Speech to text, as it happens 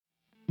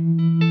Hello,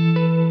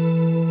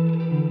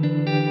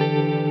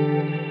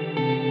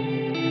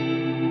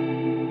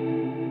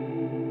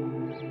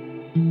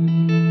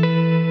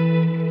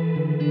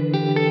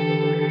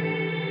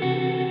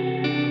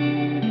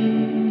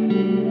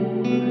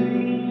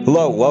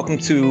 welcome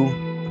to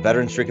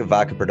Veterans Drinking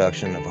Vodka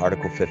production of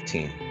Article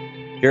 15.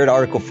 Here at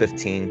Article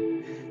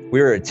 15,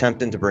 we are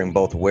attempting to bring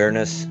both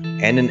awareness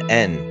and an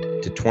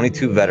end to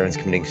 22 veterans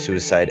committing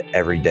suicide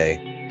every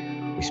day.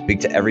 We speak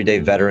to everyday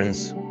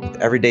veterans with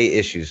everyday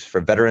issues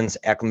for veterans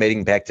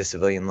acclimating back to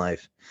civilian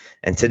life.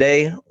 And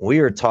today we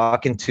are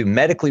talking to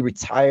medically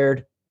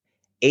retired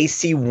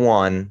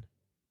AC1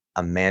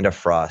 Amanda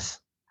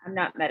Frost. I'm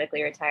not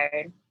medically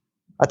retired.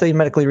 I thought you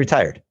medically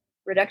retired.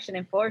 Reduction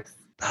in force.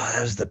 Oh,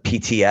 that was the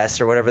PTS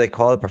or whatever they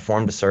call it,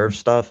 perform to serve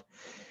stuff.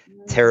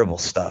 Terrible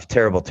stuff.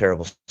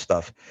 Terrible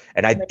stuff.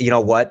 And you know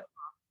what?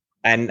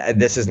 And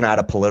this is not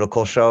a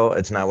political show.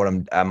 It's not what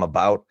I'm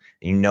about.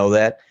 You know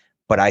that.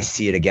 But I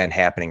see it again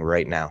happening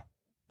right now.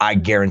 I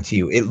guarantee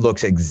you, it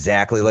looks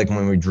exactly like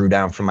when we drew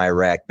down from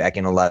Iraq back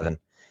in 11.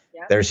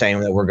 Yep. They're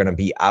saying that we're going to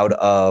be out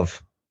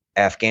of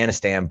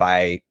Afghanistan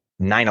by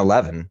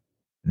 9/11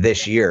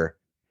 this year,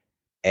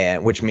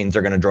 and which means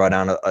they're going to draw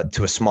down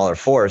to a smaller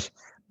force.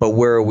 But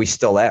where are we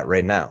still at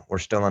right now? We're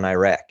still in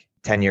Iraq.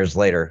 10 years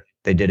later,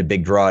 they did a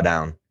big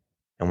drawdown,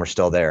 and we're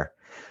still there.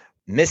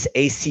 Miss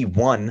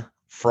AC1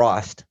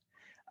 Frost,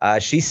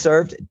 she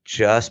served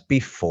just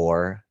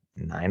before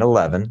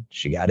 9/11.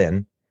 She got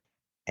in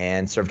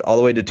and served all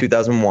the way to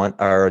 2001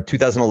 or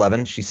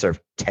 2011. She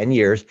served 10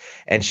 years,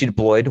 and she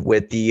deployed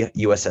with the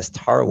USS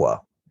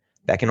Tarawa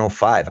back in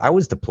 2005. I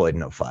was deployed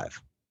in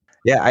 2005.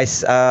 Yeah,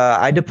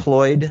 I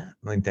deployed.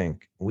 Let me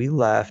think. We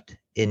left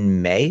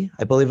in May,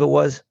 I believe it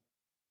was.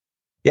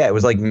 Yeah, it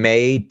was like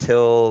May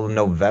till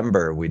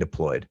November we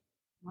deployed.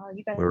 Oh,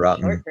 you guys we were out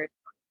in,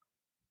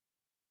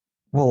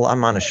 well,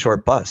 I'm on a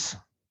short bus.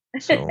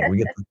 So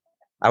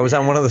I was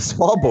on one of the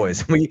small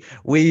boys.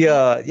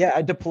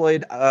 I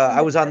deployed.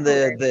 I was on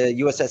the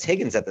USS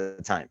Higgins at the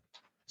time.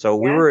 So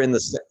we were in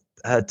the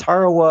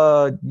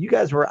Tarawa. You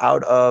guys were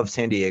out of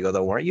San Diego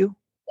though, weren't you?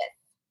 Yes.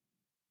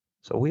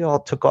 So we all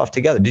took off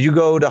together. Did you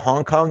go to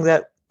Hong Kong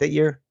that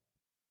year?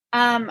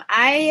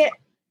 I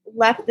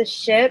left the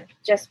ship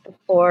just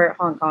before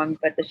Hong Kong,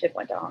 but the ship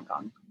went to Hong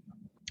Kong.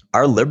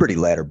 Our Liberty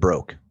ladder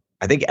broke.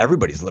 I think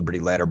everybody's Liberty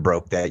ladder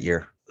broke that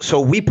year. So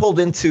we pulled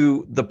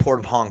into the port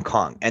of Hong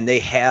Kong, and they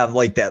have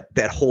like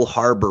that whole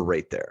harbor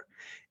right there.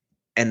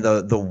 And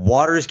the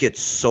waters get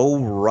so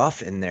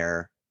rough in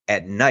there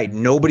at night.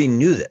 Nobody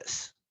knew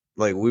this.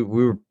 Like we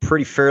were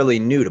pretty fairly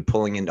new to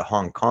pulling into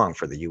Hong Kong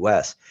for the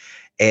US.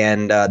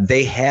 And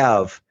they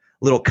have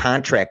little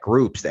contract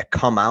groups that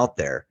come out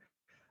there.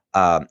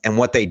 And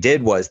what they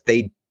did was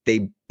they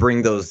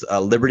bring those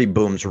Liberty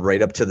booms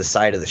right up to the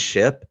side of the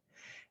ship,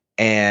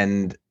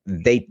 and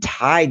they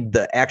tied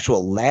the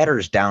actual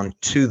ladders down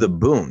to the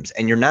booms.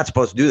 And you're not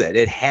supposed to do that.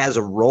 It has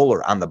a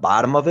roller on the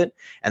bottom of it,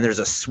 and there's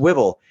a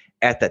swivel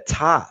at the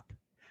top.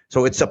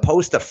 So it's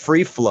supposed to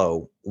free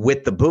flow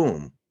with the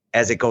boom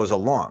as it goes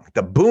along.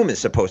 The boom is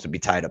supposed to be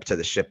tied up to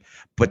the ship,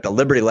 but the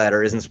Liberty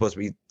ladder isn't supposed to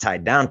be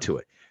tied down to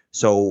it.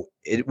 So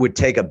it would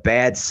take a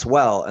bad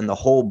swell, and the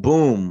whole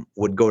boom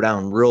would go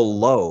down real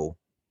low.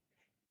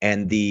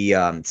 And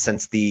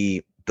since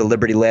the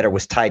Liberty ladder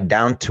was tied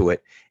down to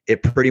it,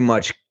 it pretty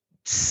much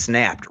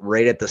snapped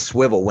right at the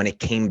swivel when it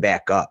came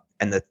back up.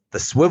 And the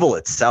swivel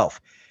itself,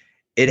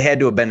 it had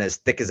to have been as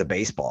thick as a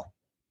baseball,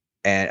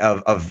 and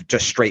of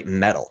just straight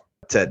metal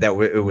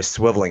it was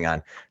swiveling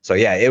on. So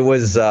yeah, it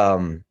was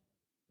that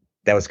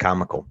was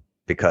comical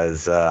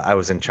because I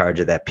was in charge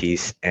of that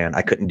piece, and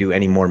I couldn't do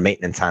any more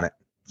maintenance on it.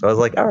 So I was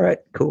like, all right,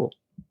 cool.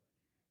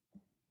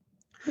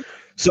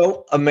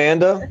 So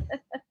Amanda,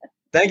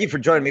 thank you for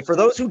joining me. For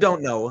those who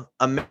don't know,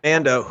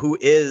 Amanda, who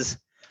is,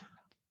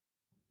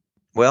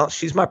 well,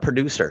 she's my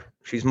producer.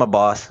 She's my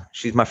boss.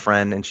 She's my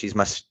friend, and she's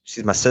my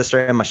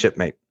sister and my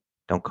shipmate.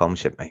 Don't call me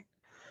shipmate.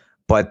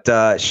 But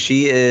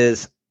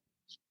she's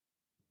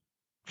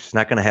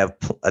not going to have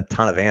a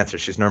ton of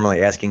answers. She's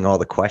normally asking all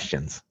the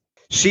questions.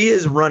 She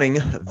is running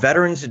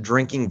Veterans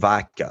Drinking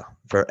Vodka.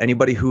 For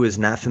anybody who is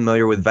not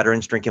familiar with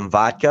Veterans Drinking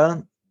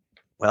Vodka,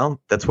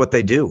 well, that's what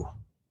they do.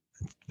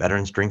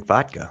 Veterans drink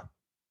vodka.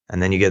 And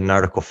then you get an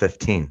Article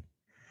 15.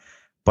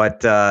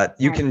 But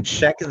you can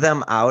check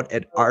them out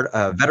at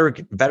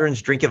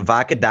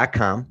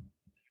veteransdrinkingvodka.com.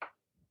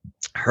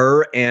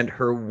 Her and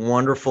her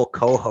wonderful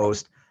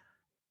co-host,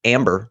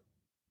 Amber,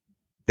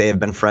 they have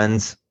been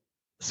friends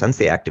since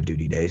the active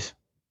duty days.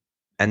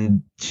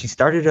 And she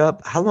started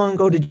up. How long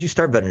ago did you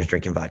start Veterans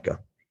Drinking Vodka?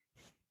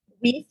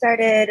 We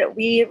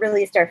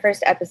released our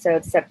first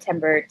episode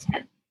September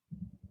 10th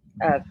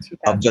of 2000.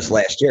 Of just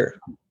last year.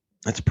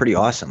 That's pretty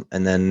awesome.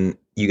 And then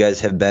you guys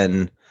have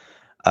been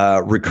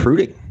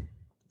recruiting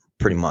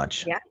pretty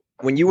much. Yeah.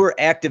 When you were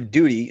active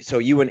duty, so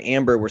you and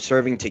Amber were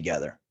serving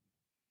together.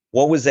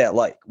 What was that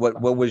like?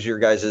 What was your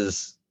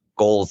guys'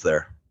 goals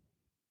there?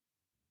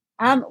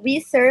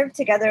 We served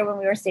together when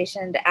we were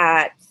stationed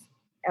at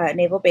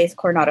Naval Base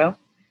Coronado.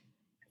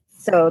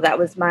 So that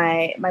was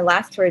my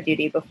last tour of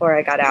duty before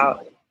I got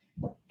out.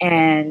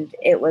 And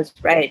it was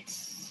I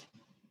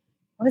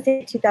want to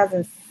say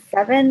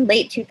 2007,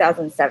 late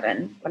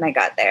 2007 when I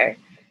got there.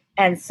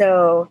 And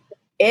so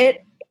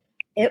it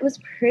was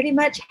pretty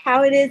much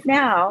how it is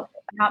now.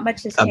 Not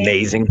much has changed.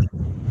 Amazing.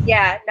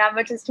 Yeah, not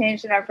much has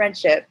changed in our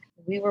friendship.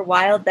 We were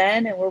wild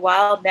then and we're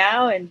wild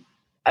now and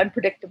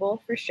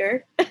unpredictable for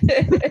sure.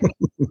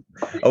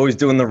 Always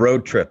doing the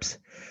road trips.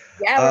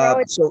 Yeah, we're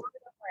always so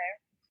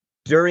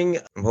during,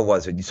 what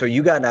was it? So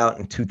you got out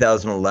in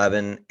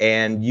 2011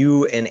 and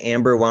you and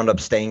Amber wound up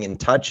staying in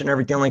touch and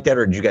everything like that?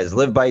 Or did you guys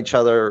live by each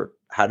other?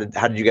 How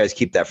did you guys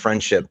keep that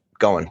friendship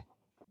going?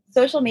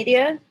 Social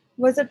media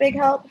was a big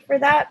help for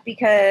that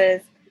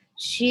because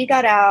she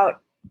got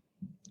out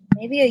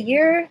maybe a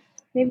year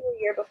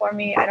before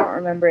me. I don't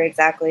remember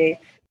exactly.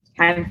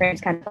 Time frames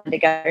kind of come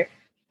together.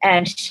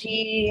 And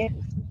she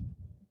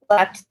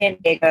left San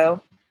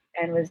Diego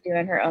and was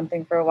doing her own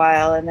thing for a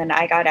while. And then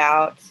I got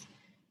out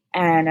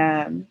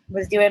and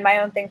was doing my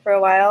own thing for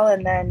a while.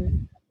 And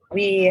then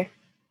we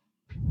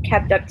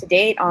kept up to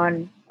date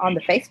on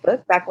the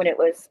Facebook back when it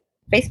was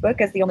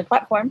Facebook as the only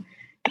platform.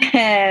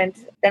 And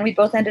then we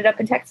both ended up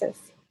in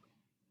Texas,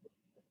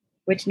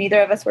 which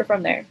neither of us were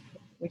from there.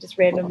 We just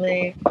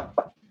randomly.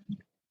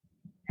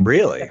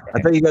 Really? I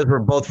thought you guys were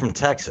both from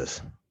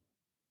Texas.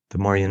 The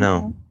more you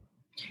know.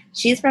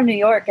 She's from New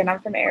York and I'm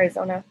from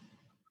Arizona.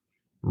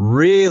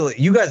 Really?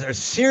 You guys are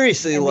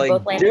seriously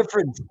like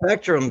different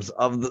spectrums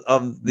of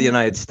the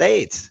United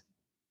States.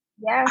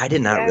 Yeah. I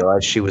did not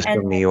realize she was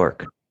from New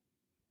York.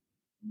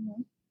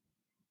 Mm-hmm.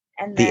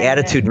 And the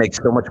attitude makes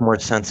so much more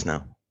sense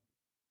now.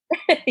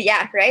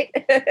 Yeah, right?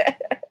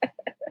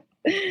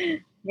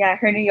 Yeah,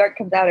 her New York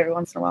comes out every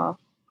once in a while.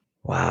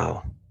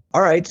 Wow.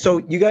 All right. So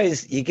you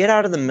guys, you get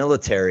out of the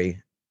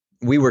military.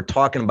 We were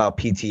talking about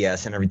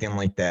PTS and everything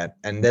like that.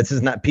 And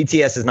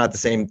PTS is not the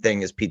same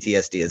thing as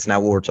PTSD. It's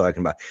not what we're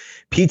talking about.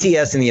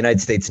 PTS in the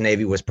United States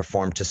Navy was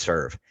performed to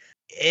serve.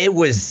 It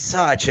was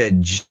such a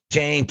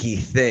janky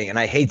thing. And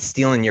I hate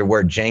stealing your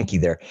word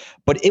janky there,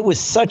 but it was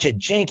such a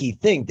janky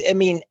thing. I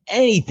mean,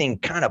 anything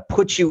kind of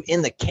puts you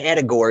in the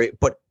category,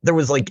 but there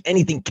was like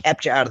anything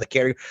kept you out of the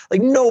category.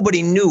 Like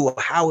nobody knew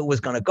how it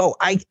was going to go.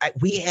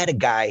 We had a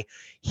guy,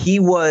 he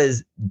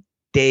was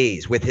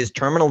days with his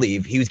terminal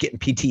leave. He was getting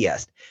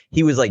PTS.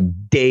 He was like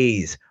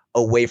days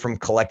away from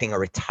collecting a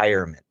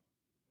retirement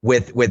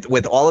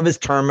with all of his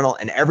terminal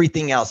and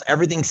everything else,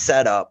 everything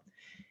set up.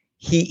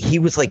 He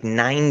was like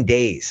 9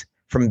 days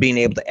from being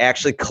able to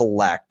actually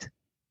collect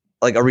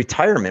like a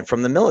retirement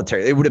from the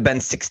military. It would have been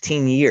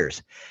 16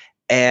 years.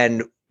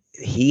 And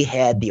he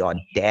had the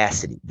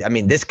audacity. I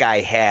mean, this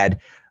guy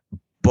had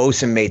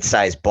bosun mate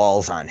sized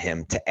balls on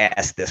him to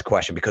ask this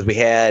question because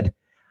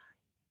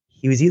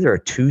he was either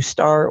a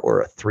 2-star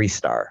or a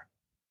 3-star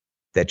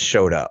that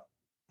showed up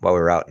while we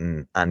were out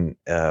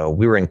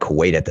we were in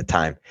Kuwait at the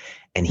time.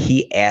 And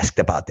he asked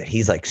about that.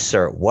 He's like,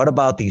 sir, what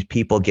about these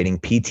people getting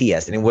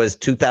PTS? And it was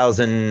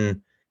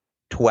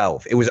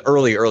 2012. It was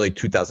early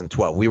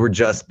 2012. We were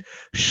just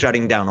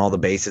shutting down all the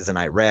bases in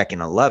Iraq in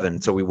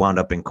 2011. So we wound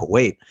up in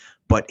Kuwait.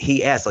 But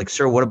he asked, like,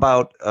 sir, what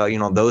about,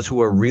 those who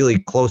are really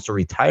close to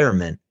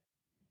retirement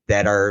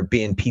that are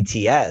being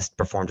PTS,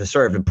 performed to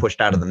serve and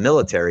pushed out of the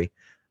military?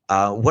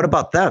 What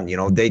about them?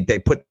 They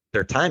put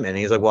their time in. And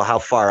he's like, well, how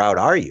far out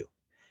are you?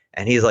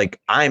 And he's like,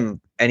 and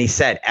he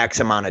said X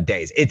amount of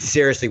days. It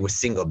seriously was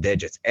single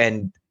digits.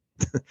 And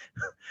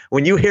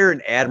when you hear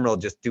an admiral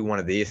just do one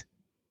of these,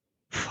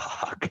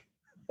 fuck,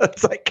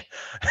 it's like,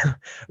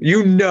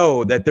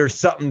 that there's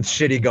something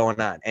shitty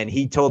going on. And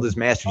he told his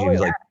master chief,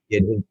 like,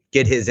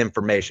 get his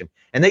information.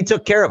 And they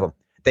took care of him.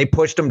 They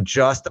pushed him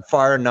just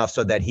far enough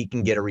so that he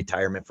can get a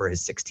retirement for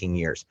his 16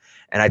 years.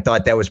 And I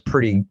thought that was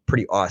pretty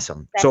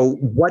awesome. So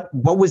what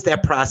was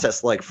that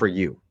process like for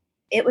you?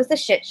 It was a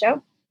shit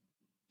show,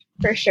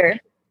 for sure.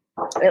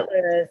 It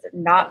was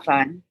not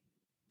fun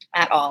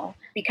at all.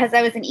 Because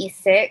I was an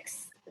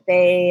E6,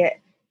 they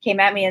came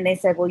at me and they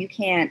said, well, you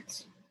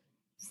can't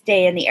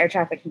stay in the air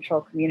traffic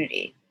control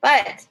community,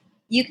 but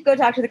you can go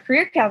talk to the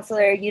career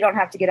counselor. You don't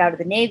have to get out of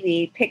the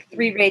Navy. Pick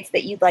 3 rates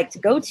that you'd like to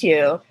go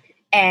to,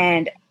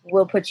 and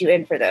we'll put you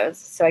in for those.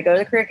 So I go to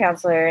the career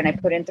counselor and I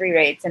put in 3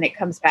 rates, and it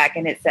comes back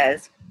and it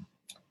says,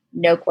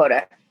 no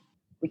quota.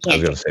 We can't. I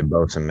was going to say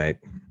bosun mate.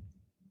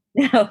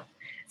 No.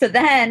 So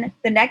then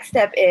the next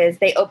step is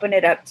they open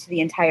it up to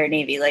the entire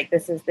Navy. Like,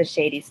 this is the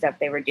shady stuff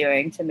they were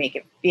doing to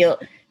make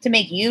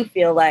you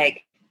feel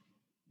like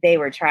they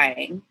were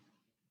trying.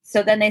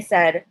 So then they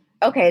said,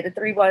 okay, the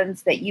 3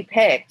 ones that you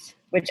picked,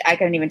 which I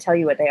couldn't even tell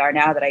you what they are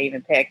now that I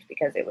even picked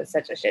because it was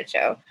such a shit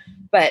show.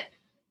 But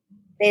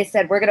they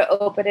said, we're going to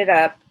open it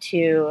up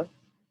to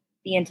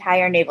the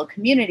entire naval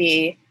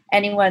community.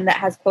 Anyone that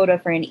has quota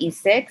for an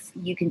E6,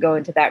 you can go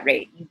into that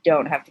rate. You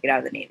don't have to get out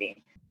of the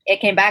Navy. It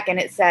came back and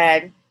it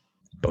said,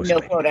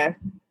 no quota.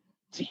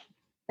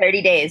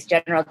 30 days,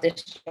 general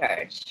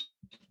discharge.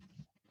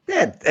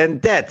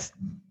 That's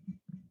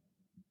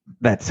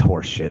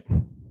horseshit.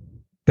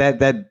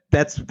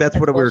 That's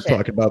what we were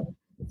talking about.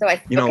 So I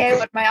said, okay,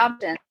 what's my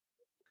option?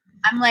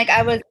 I'm like,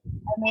 I made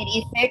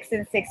E6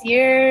 in 6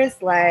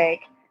 years.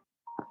 Like,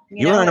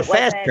 You You were know, on a it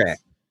fast wasn't. track.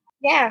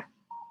 Yeah,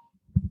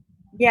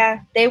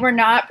 yeah. They were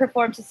not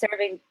performed to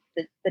serving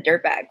the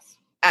dirtbags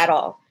at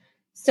all.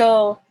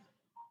 So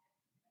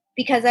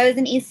because I was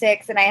in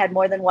E6 and I had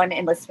more than one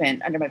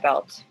enlistment under my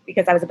belt,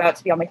 because I was about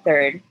to be on my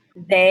third,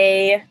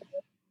 they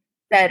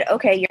said,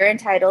 okay, you're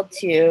entitled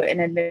to an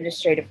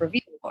administrative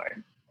review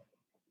board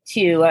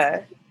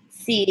to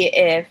see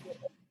if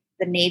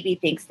the Navy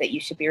thinks that you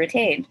should be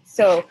retained.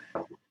 So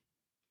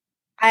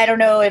I don't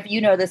know if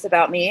you know this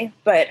about me,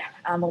 but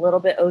I'm a little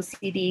bit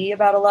OCD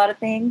about a lot of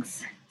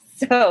things.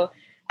 So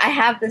I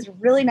have this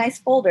really nice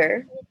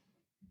folder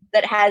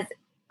that has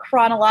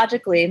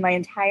chronologically my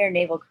entire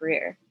naval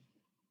career.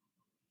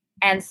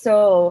 And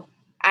so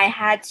I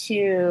had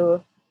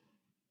to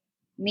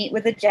meet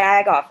with a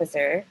JAG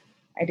officer.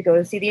 I had to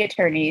go see the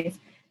attorneys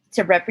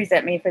to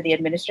represent me for the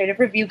administrative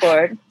review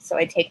board. So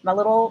I take my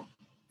little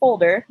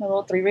folder, my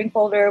little 3-ring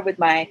folder with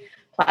my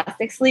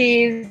plastic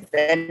sleeves,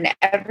 and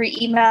every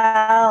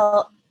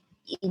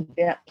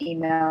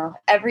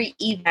every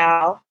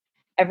eval,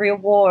 every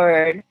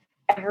award,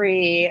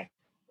 every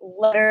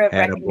letter of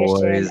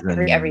Attaboys recognition,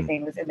 and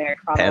everything was in their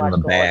pat on the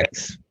chronological order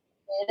backs.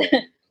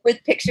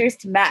 with pictures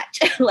to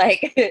match.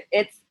 Like,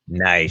 it's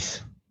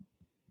Nice.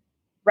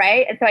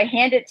 right. And so I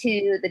hand it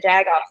to the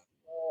JAG officer,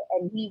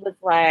 and he was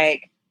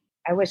like,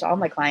 I wish all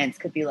my clients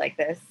could be like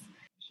this.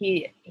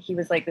 He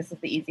was like, this is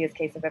the easiest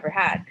case I've ever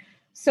had.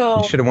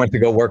 So You should have went to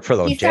go work for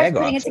those he starts JAG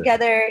putting officers. it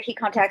together. He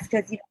contacts,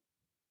 because,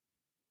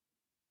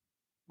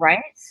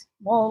 right?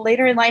 Well,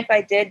 later in life,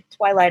 I did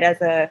Twilight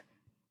as a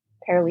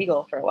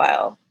paralegal for a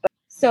while.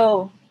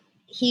 So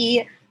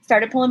he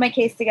started pulling my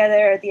case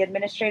together. The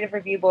administrative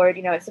review board,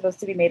 it's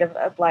supposed to be made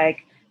of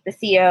like the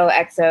CO,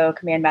 XO,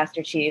 command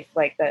master chief,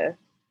 like the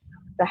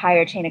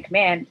higher chain of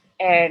command.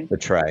 And The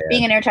triad.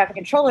 being an air traffic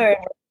controller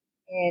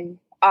in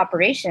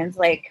operations,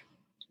 like,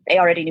 they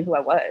already knew who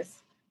I was.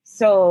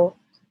 So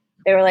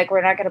they were like,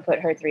 we're not going to put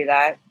her through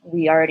that.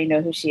 We already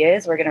know who she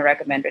is. We're going to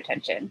recommend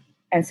retention.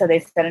 And so they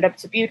sent it up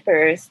to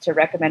Bupers to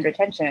recommend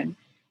retention.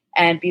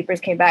 And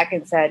Bupers came back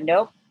and said,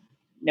 nope,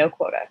 no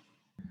quota.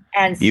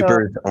 And so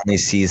Bupers only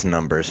sees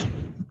numbers.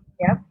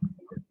 Yep.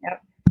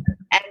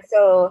 And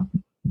so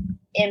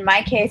in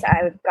my case,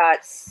 I got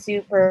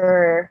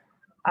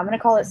I'm going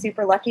to call it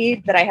super lucky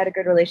that I had a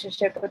good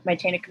relationship with my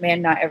chain of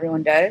command. Not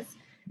everyone does.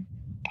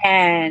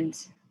 And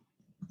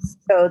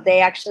so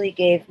they actually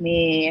gave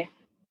me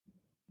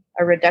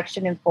a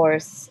reduction in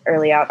force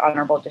early out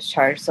honorable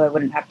discharge, so I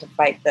wouldn't have to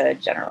fight the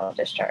general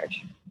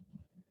discharge.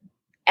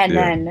 And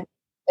then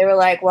they were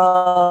like,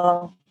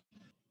 well,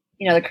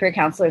 the career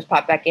counselors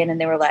popped back in, and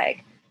they were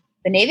like,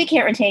 the Navy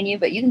can't retain you,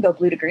 but you can go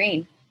blue to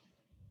green.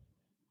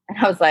 And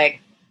I was like,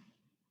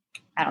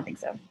 I don't think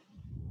so.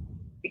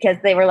 Because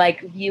they were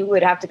like, you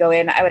would have to go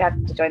in. I would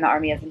have to join the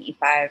Army as an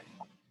E5.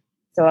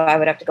 So I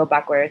would have to go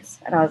backwards.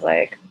 And I was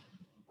like,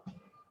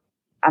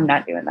 I'm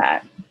not doing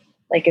that.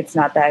 Like, it's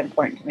not that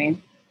important to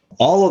me.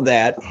 All of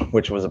that,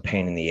 which was a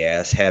pain in the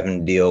ass, having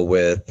to deal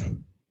with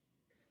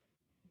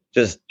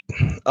just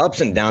ups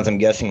and downs, I'm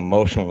guessing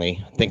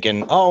emotionally,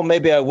 thinking, oh,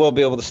 maybe I will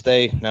be able to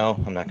stay.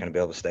 No, I'm not going to be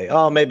able to stay.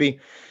 Oh, maybe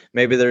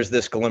there's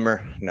this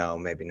glimmer. No,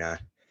 maybe not.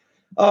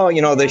 Oh,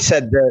 they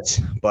said this,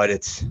 but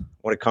it's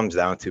what it comes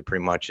down to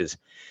pretty much is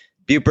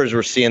Bupers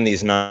were seeing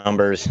these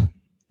numbers,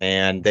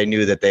 and they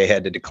knew that they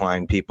had to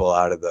decline people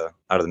out of the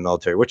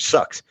military, which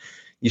sucks.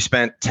 You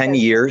spent 10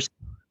 years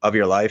of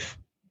your life,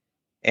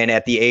 and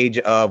at the age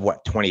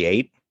of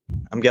 28,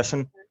 I'm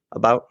guessing,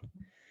 about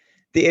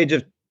the age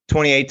of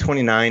 28,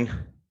 29,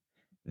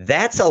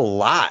 that's a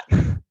lot.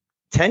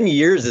 10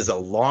 years is a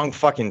long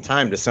fucking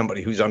time to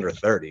somebody who's under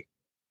 30.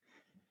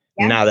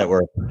 Yeah. Now that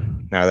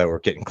we're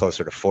getting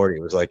closer to 40,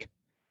 it was like,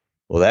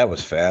 well, that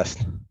was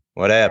fast.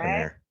 What happened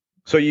there?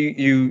 So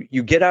you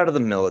get out of the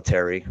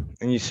military,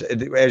 and you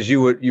said, as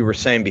you were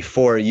saying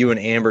before, you and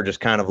Amber just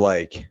kind of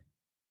like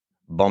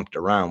bumped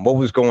around. What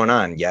was going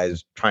on? You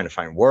guys trying to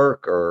find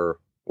work or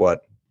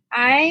what?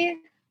 I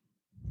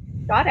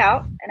got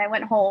out and I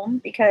went home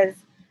because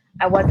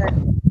I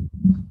wasn't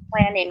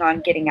planning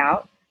on getting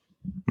out.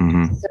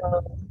 Mm-hmm.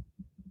 So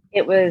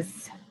it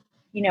was,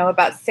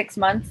 about 6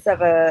 months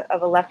of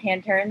a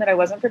left-hand turn that I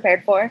wasn't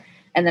prepared for.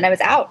 And then I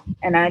was out,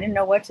 and I didn't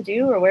know what to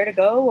do or where to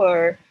go,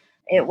 or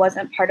it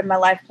wasn't part of my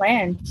life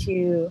plan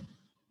to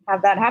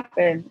have that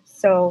happen.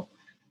 So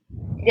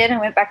I did. I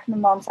went back to my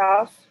mom's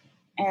house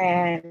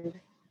and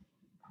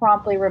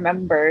promptly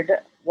remembered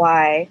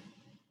why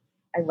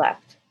I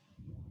left.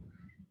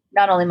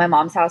 Not only my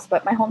mom's house,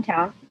 but my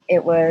hometown.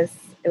 It was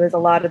a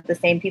lot of the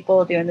same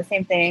people doing the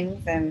same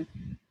things. And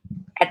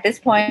at this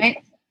point,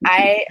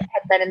 I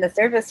had been in the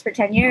service for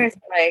 10 years.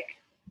 Like,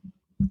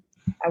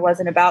 I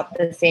wasn't about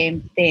the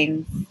same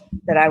things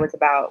that I was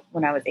about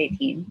when I was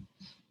 18.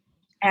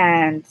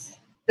 And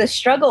the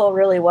struggle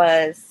really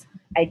was,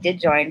 I did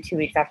join 2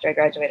 weeks after I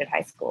graduated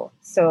high school.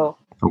 So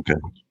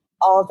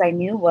all I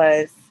knew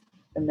was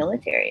the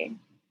military.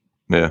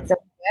 Yeah. So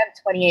I'm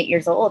 28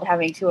 years old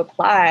having to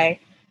apply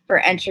for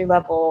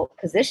entry-level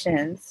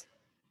positions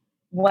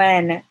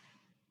when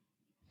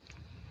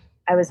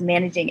I was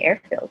managing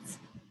airfields.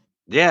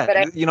 Yeah, but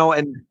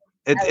and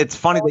It's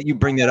funny that you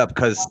bring that up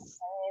because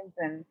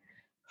and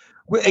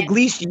at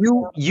least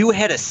you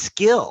had a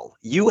skill.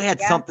 You had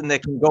something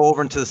that can go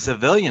over into the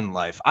civilian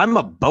life. I'm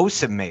a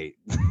bosa mate.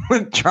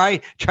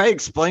 try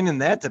explaining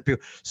that to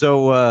people.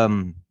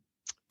 So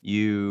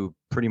you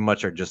pretty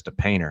much are just a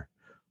painter.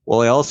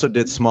 Well, I also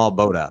did small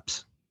boat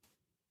ops.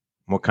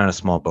 What kind of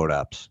small boat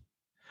ops?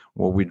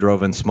 Well, we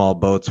drove in small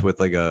boats with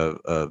like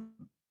a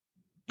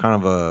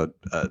kind of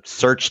a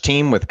search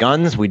team with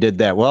guns. We did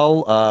that.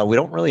 Well, we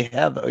don't really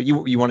have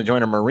you want to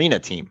join a marina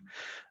team.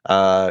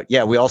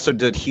 Yeah, we also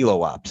did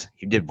helo ops.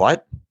 You did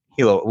what?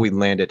 We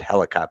landed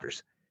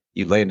helicopters.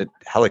 You landed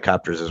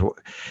helicopters as well.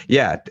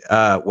 Yeah.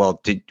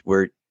 Well,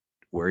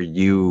 were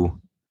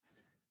you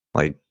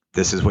like,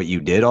 this is what you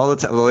did all the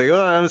time? Like,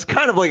 oh, it was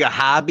kind of like a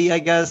hobby, I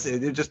guess.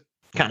 It just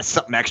kind of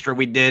something extra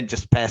we did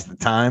just pass the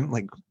time.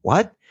 Like,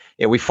 what?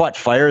 Yeah, we fought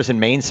fires in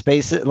main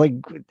spaces. Like,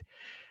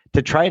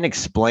 to try and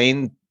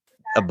explain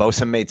a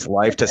bosun mate's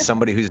life to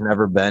somebody who's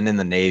never been in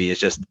the Navy is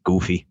just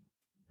goofy.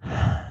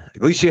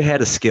 At least you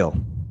had a skill.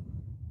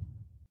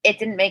 It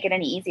didn't make it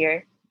any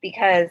easier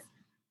because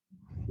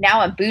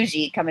now I'm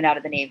bougie coming out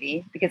of the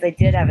Navy because I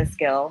did have a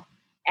skill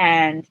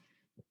and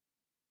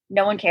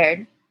no one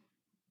cared.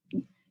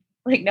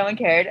 Like, no one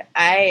cared.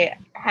 I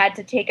had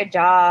to take a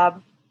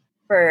job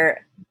for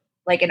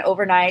like an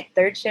overnight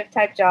third shift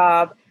type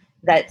job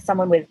that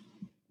someone with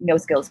no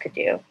skills could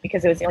do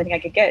because it was the only thing I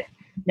could get.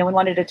 No one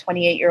wanted a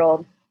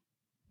 28-year-old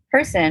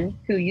person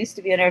who used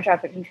to be an air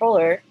traffic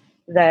controller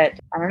that,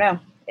 I don't know,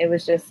 it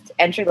was just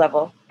entry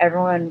level.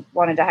 Everyone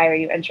wanted to hire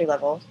you entry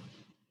level.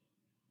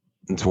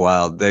 It's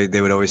wild.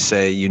 They would always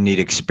say you need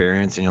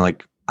experience, and you're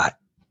like,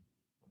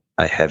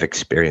 I have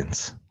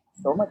experience.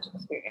 So much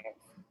experience.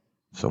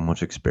 So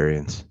much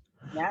experience.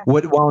 Yeah.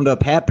 What wound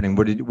up happening?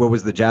 What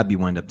was the job you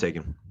wound up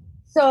taking?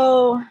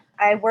 So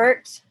I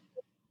worked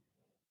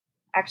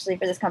actually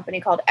for this company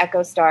called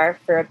EchoStar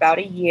for about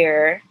a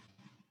year.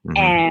 Mm-hmm.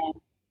 And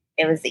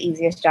it was the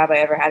easiest job I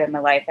ever had in my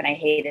life, and I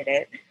hated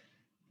it.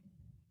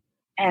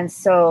 And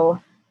so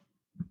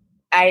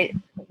I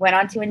went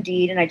on to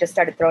Indeed, and I just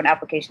started throwing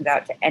applications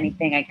out to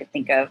anything I could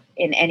think of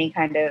in any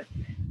kind of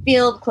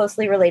field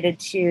closely related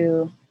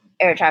to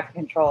air traffic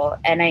control.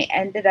 And I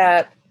ended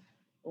up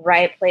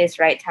right place,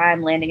 right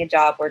time, landing a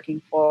job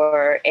working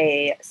for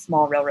a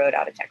small railroad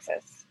out of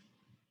Texas.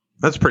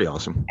 That's pretty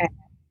awesome. And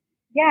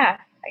yeah,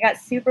 I got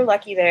super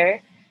lucky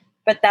there.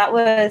 But that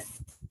was,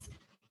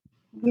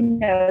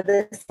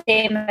 the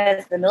same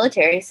as the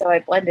military. So I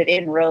blended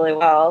in really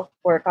well,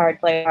 work hard,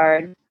 play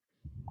hard,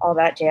 all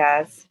that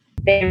jazz.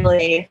 They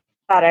really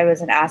thought I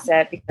was an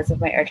asset because of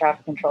my air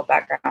traffic control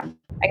background.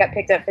 I got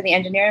picked up for the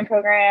engineering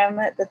program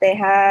that they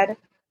had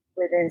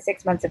within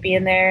 6 months of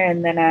being there.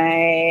 And then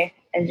I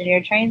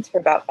engineered trains for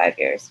about 5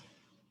 years.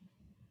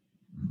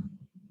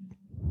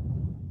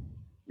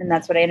 And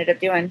that's what I ended up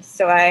doing.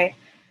 So I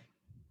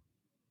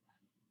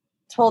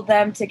told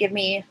them they gave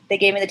me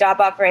the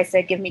job offer. I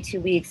said, give me 2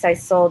 weeks. I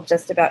sold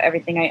just about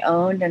everything I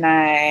owned, and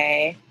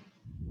I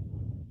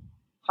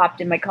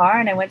hopped in my car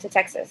and I went to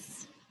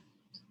Texas.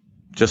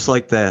 Just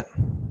like that.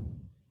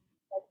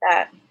 Like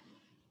that.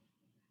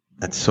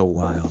 That's so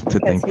wild to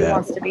think who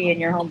wants to be in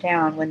your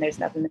hometown when there's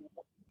nothing there?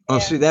 Oh,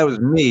 see, that was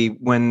me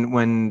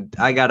when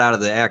I got out of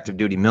the active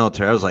duty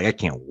military. I was like, I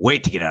can't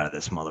wait to get out of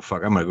this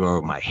motherfucker. I'm going to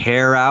grow my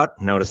hair out.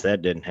 Notice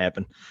that didn't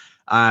happen.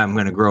 I'm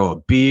going to grow a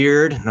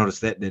beard. Notice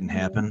that didn't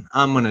happen.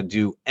 I'm going to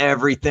do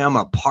everything. I'm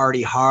going to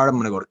party hard. I'm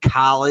going to go to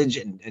college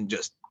and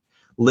just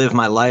live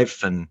my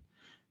life. And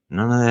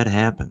none of that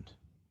happened.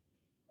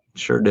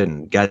 Sure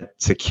didn't. Got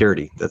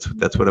security.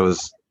 That's what I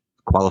was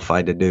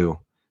qualified to do.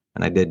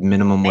 And I did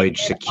minimum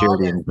wage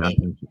security in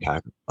downtown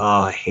Chicago.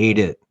 Oh, I hate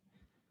it.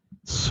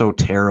 So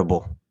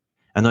terrible.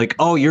 And they're like,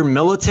 oh, you're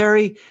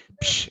military?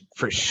 Psh,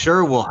 for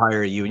sure we'll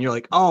hire you. And you're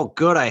like, oh,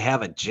 good. I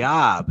have a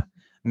job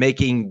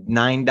making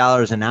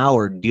 $9 an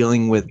hour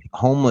dealing with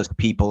homeless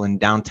people in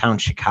downtown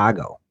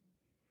Chicago.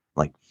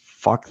 Like,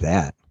 fuck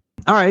that.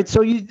 All right.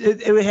 So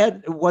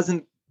it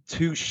wasn't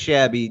too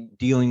shabby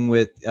dealing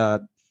with,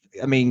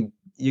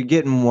 you're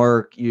getting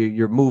work,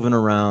 you're moving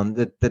around.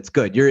 That's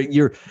good.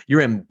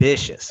 You're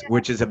ambitious,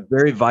 which is a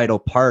very vital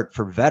part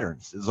for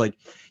veterans. It's like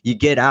you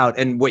get out,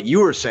 and what you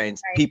were saying,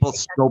 people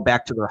go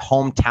back to their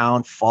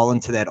hometown, fall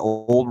into that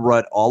old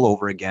rut all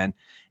over again,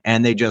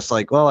 and they just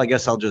like, well, I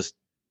guess I'll just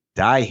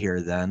die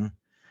here then. And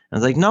I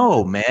was like,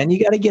 no, man,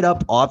 you got to get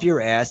up off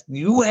your ass.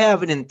 You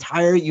have an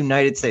entire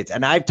United States,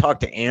 and I've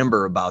talked to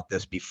Amber about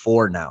this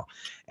before now.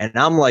 And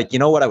I'm like, you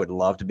know what I would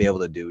love to be able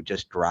to do?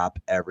 Just drop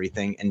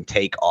everything and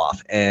take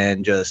off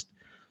and just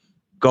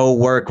go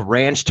work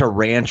ranch to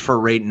ranch for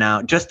right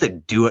now, just to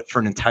do it for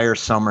an entire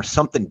summer,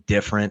 something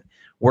different,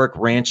 work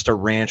ranch to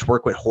ranch,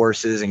 work with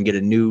horses and get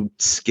a new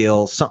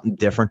skill, something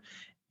different,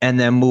 and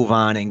then move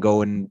on and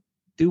go and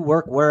do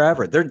work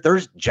wherever.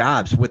 There's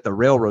jobs with the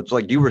railroads.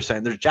 Like you were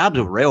saying, there's jobs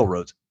with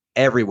railroads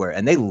everywhere,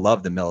 and they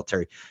love the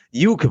military.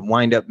 You could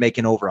wind up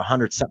making over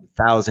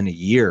 100,000 a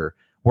year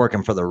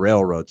working for the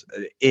railroads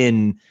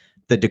in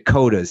the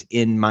Dakotas,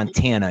 in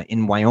Montana,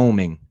 in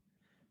Wyoming,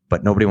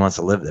 but nobody wants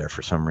to live there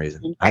for some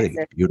reason. I think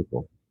it's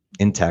beautiful.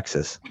 in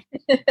Texas.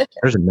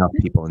 There's enough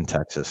people in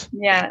Texas.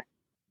 Yeah.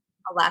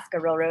 Alaska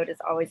Railroad is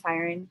always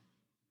hiring.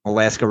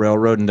 Alaska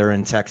Railroad, and they're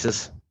in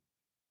Texas.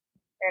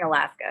 They're in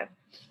Alaska.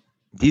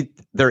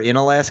 They're in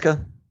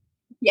Alaska?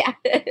 Yeah.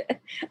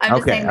 I'm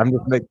just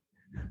saying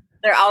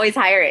they're always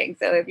hiring.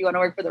 So if you want to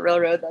work for the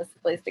railroad, that's the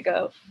place to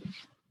go.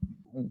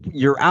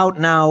 You're out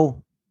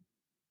now.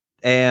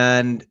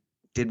 And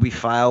did we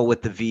file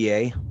with the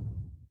VA?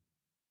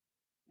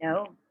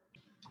 No.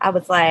 I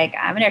was like,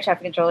 I'm an air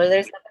traffic controller.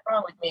 There's nothing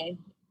wrong with me.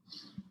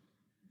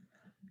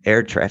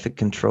 Air traffic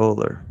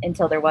controller.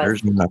 Until there was.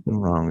 There's nothing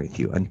wrong with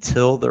you.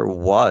 Until there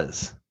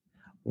was.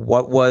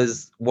 What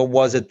was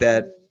it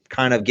that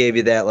kind of gave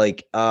you that,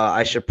 like,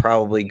 I should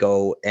probably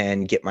go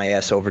and get my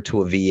ass over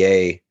to a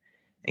VA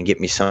and get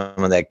me some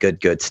of that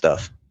good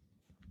stuff?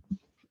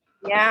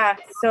 Yeah.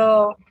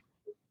 So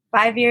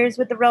 5 years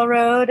with the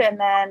railroad, and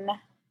then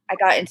I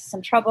got into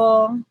some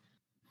trouble.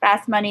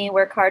 Fast money,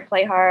 work hard,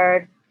 play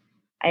hard.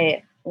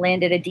 I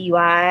landed a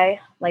DUI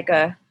like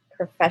a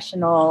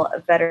professional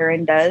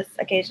veteran does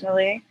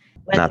occasionally.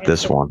 Not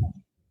this one.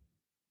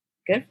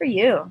 Good for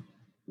you.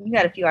 You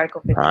got a few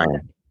Article 15. Right.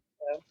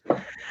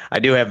 I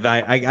do have.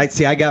 I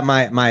see. I got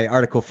my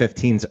Article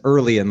 15s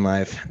early in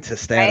life to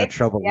stay out of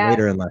trouble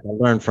later in life. I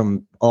learned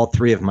from all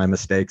three of my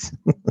mistakes.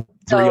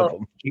 Three of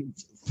them.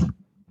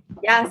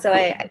 Yeah. So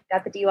I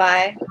got the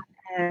DUI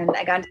and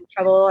I got into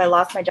trouble. I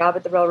lost my job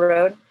at the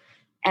railroad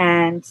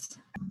and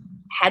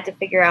had to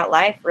figure out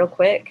life real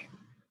quick.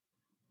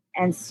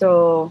 And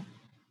so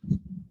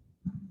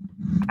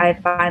I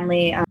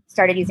finally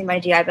started using my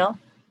GI Bill.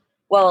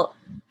 Well,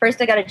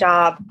 first I got a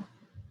job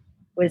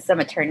with some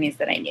attorneys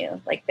that I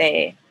knew. Like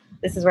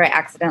this is where I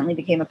accidentally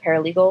became a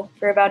paralegal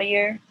for about a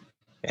year.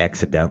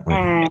 Accidentally.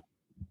 And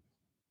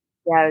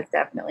yeah, it was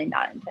definitely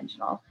not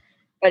intentional.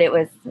 But it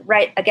was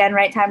right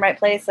time, right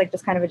place, like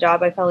just kind of a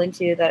job I fell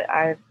into that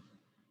I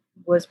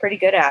was pretty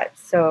good at.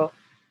 So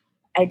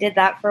I did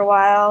that for a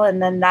while,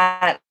 and then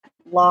that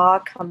law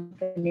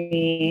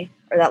company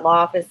or that law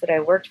office that I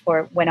worked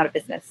for went out of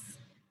business.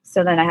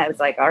 So then I was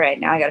like, all right,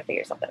 now I got to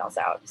figure something else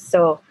out.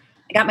 So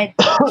I got my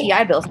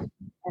GI Bill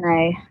and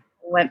I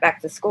went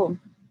back to school,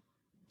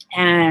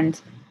 and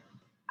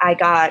I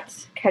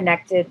got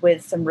connected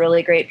with some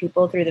really great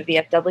people through the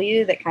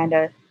VFW that kind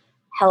of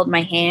held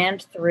my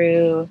hand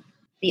through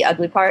the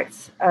ugly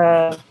parts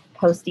of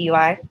post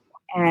DUI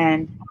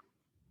and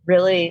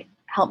really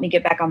helped me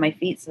get back on my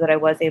feet so that I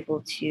was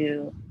able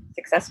to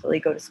successfully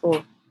go to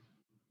school.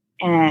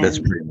 And that's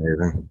pretty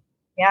amazing.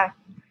 Yeah.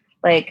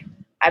 Like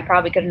I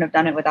probably couldn't have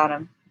done it without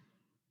him.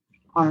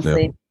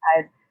 Honestly,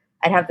 yeah.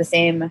 I'd have the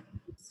same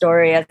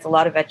story as a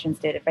lot of veterans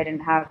did if I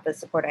didn't have the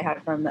support I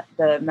had from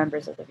the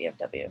members of the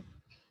VFW.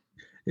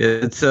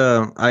 It's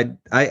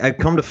I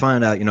come to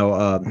find out,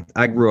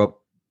 I grew up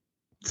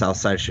south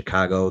side of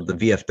Chicago. The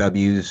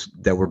VFWs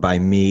that were by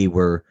me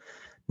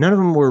none of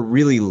them were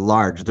really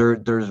large.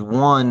 There's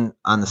one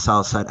on the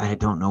south side. I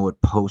don't know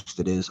what post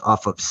it is,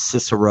 off of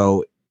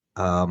Cicero.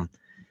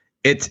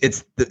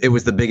 It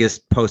was the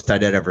biggest post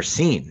I'd ever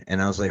seen,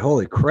 and I was like,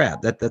 holy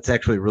crap, that's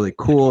actually really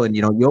cool. And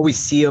you always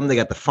see them. They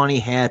got the funny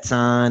hats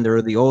on.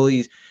 They're the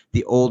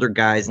older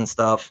guys and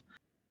stuff.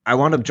 I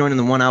wound up joining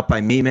the one out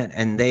by me,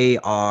 and they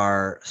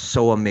are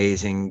so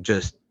amazing.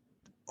 Just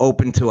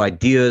open to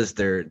ideas.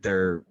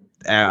 They're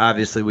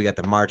obviously we got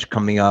the march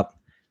coming up.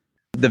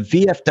 The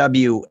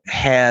VFW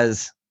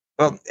has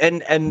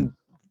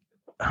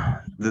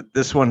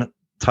this one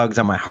tugs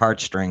on my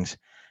heartstrings,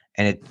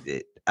 and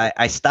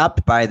I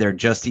stopped by there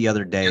just the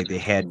other day. They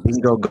had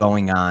bingo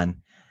going on,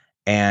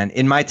 and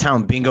in my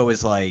town, bingo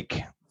is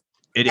like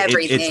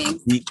everything.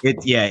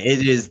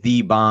 It is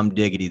the bomb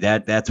diggity.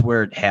 That's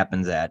where it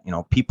happens at.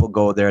 People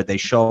go there. They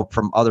show up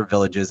from other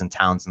villages and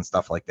towns and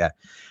stuff like that.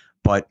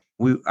 But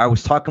I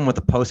was talking with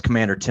the post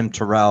commander, Tim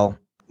Terrell,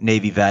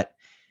 Navy vet,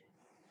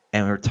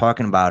 and we were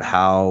talking about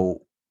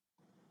how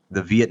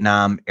the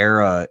Vietnam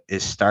era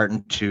is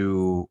starting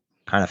to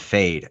kind of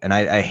fade. And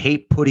I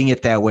hate putting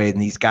it that way.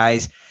 And these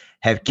guys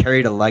have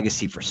carried a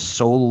legacy for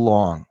so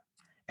long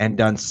and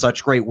done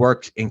such great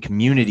work in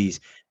communities.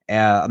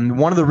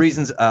 One of the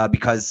reasons,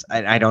 because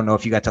I don't know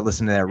if you got to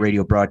listen to that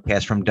radio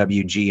broadcast from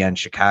WGN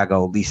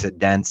Chicago, Lisa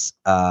Dent's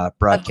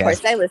broadcast. Of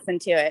course, I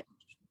listened to it.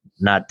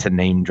 Not to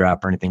name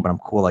drop or anything, but I'm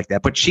cool like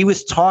that. But she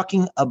was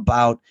talking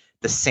about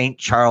the St.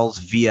 Charles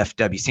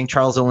VFW, St.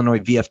 Charles, Illinois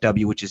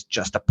VFW, which is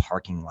just a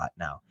parking lot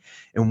now.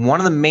 And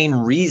one of the main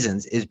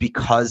reasons is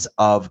because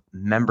of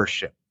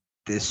membership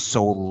is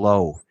so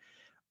low.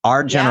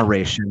 Our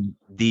generation,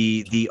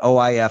 the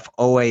OIF,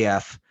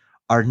 OAF,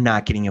 are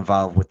not getting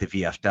involved with the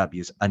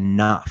VFWs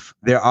enough.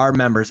 There are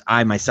members.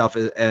 I myself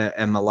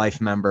am a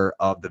life member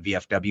of the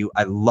VFW.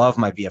 I love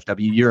my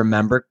VFW. You're a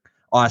member.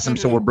 Awesome.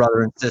 Mm-hmm. So we're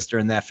brother and sister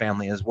in that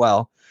family as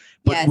well.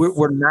 But yes,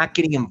 we're not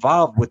getting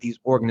involved with these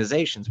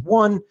organizations.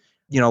 One,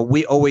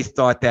 we always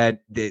thought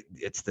that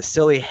it's the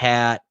silly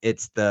hat.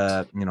 It's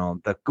the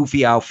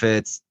goofy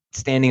outfits,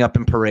 standing up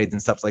in parades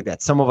and stuff like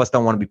that. Some of us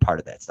don't want to be part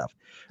of that stuff.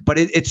 But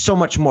it's so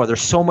much more.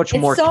 There's so much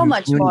more. So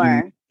much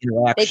more. They do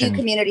interaction.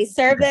 community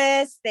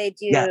service. They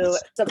do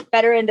Yes. some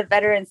veteran to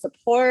veteran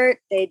support.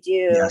 They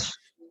do Yes.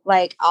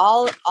 like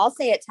I'll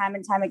say it time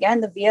and time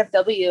again. The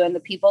VFW and the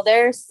people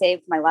there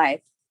saved my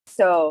life.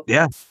 So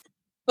Yeah,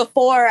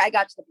 before I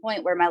got to the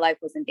point where my life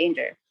was in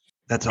danger.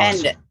 that's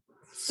awesome. And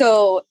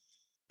so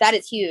that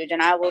is huge.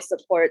 And I will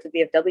support the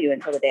VFW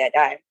until the day I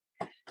die.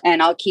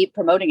 And I'll keep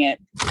promoting it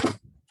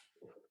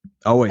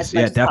Always. as much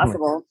Yeah, as definitely.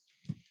 possible.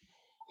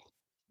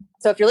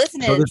 So if you're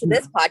listening to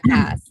this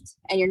podcast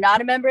and you're not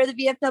a member of the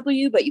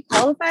VFW, but you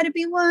qualify to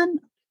be one,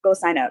 go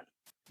sign up.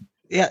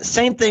 Yeah,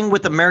 same thing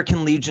with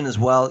American Legion as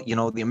well. You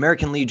know, the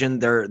American Legion,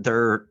 they're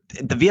the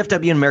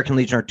VFW and American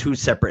Legion are two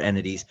separate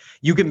entities.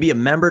 You can be a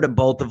member to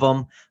both of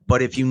them,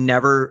 but if you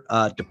never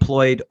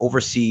deployed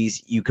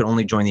overseas, you can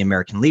only join the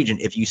American Legion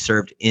if you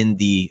served in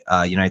the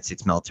United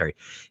States military.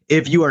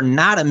 If you are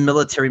not a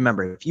military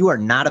member, if you are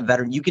not a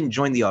veteran, you can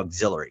join the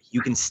auxiliary.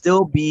 You can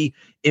still be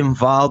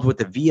involved with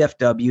the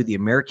VFW, the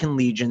American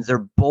Legions. They're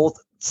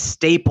both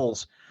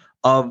staples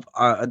of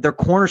they're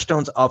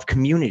cornerstones of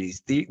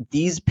communities.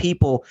 These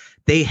people,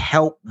 they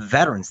help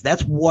veterans.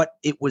 That's what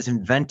it was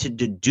invented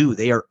to do.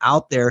 They are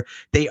out there.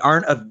 They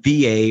aren't a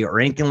VA or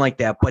anything like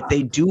that, but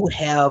they do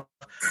have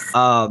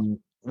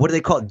what do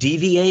they call it?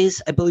 DVAs,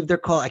 I believe they're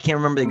called. I can't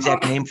remember the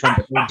exact name for them,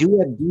 but they do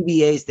have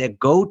DVAs that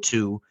go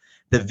to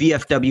the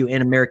VFW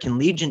and American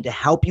Legion to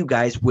help you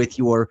guys with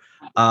your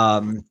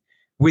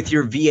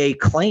VA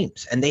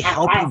claims, and they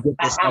help you get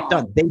this stuff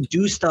done. They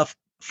do stuff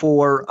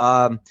for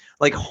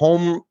like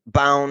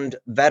homebound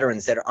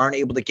veterans that aren't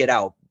able to get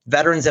out,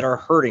 veterans that are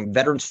hurting,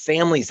 veterans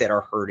families that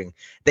are hurting.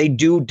 They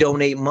do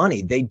donate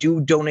money. They do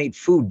donate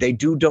food. They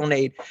do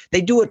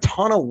a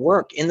ton of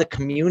work in the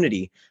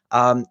community.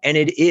 And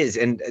it is,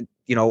 and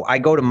you know, I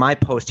go to my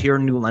post here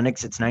in New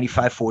Lenox. It's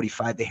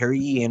 9545, the Harry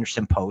E.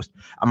 Anderson Post.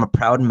 I'm a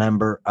proud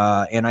member,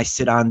 and I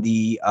sit on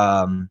the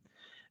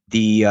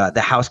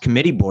House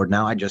Committee Board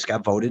now. I just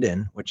got voted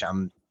in, which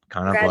I'm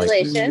kind of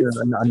like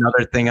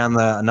another thing on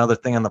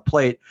the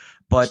plate,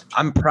 but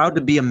I'm proud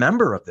to be a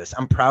member of this.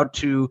 I'm proud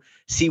to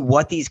see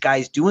what these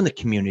guys do in the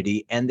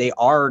community, and they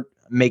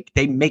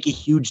make a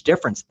huge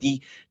difference.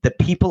 The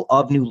people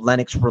of New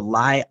Lenox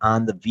rely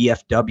on the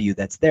VFW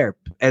that's there.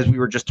 As we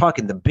were just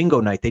talking, the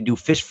bingo night, they do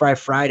fish fry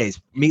Fridays,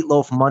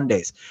 meatloaf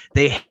Mondays.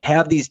 They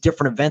have these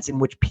different events in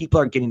which people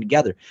are getting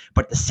together.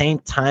 But at the same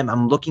time,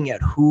 I'm looking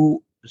at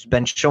who has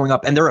been showing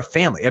up, and they're a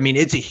family. I mean,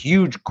 it's a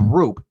huge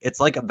group. It's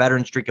like a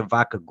Veterans Drinking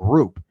Vodka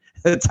group.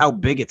 That's how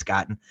big it's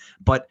gotten.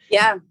 But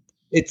yeah,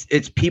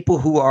 it's people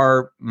who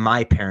are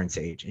my parents'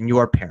 age and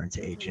your parents'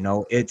 age. You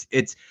know,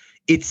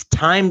 it's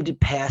time to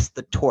pass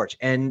the torch.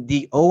 And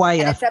the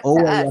OIF,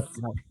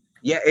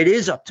 yeah, it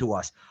is up to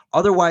us.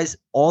 Otherwise,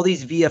 all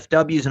these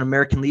VFWs and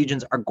American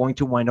Legions are going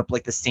to wind up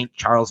like the St.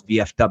 Charles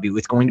VFW.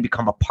 It's going to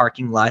become a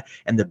parking lot,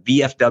 and the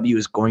VFW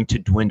is going to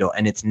dwindle,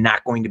 and it's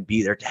not going to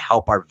be there to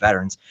help our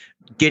veterans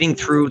getting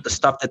through the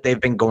stuff that they've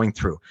been going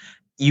through.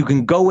 You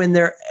can go in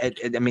there.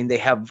 I mean, they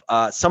have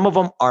some of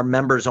them are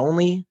members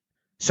only.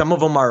 Some of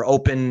them are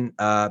open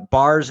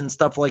bars and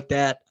stuff like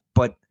that.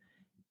 But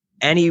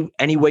any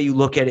way you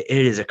look at it,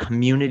 it is a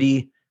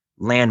community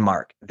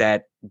landmark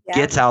that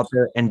gets out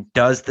there and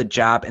does the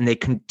job, and they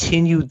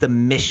continue the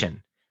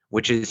mission,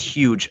 which is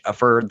huge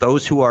for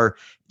those who are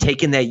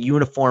taking that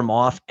uniform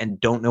off and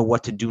don't know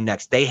what to do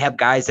next. They have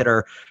guys that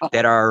are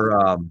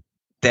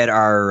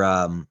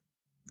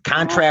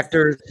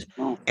contractors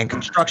and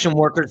construction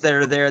workers that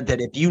are there,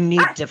 that if you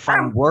need to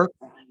find work,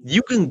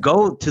 you can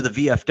go to the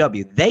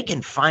VFW. They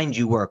can find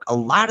you work. A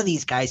lot of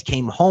these guys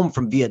came home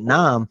from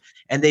Vietnam,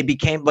 and they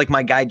became like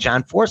my guy,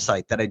 John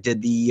Forsyth, that I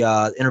did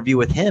the interview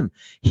with him.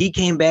 He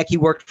came back. He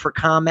worked for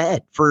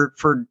ComEd for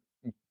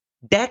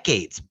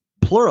decades,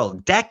 plural,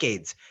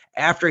 decades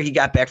after he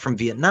got back from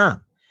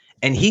Vietnam,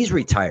 and he's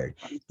retired.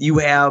 You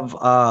have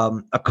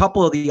a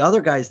couple of the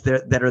other guys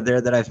that are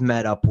there that I've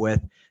met up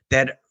with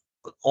that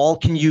all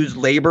can use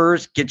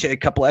laborers, get you a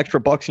couple extra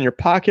bucks in your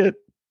pocket.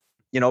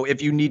 You know,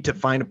 if you need to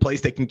find a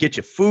place that can get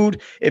you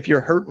food, if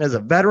you're hurting as a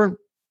veteran,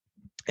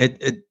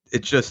 it's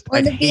just.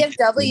 Well, the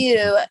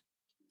VFW,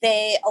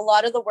 a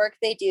lot of the work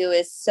they do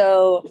is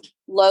so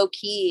low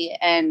key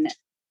and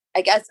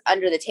I guess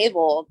under the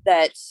table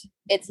that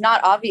it's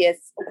not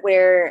obvious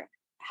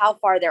how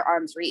far their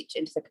arms reach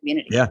into the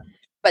community. Yeah,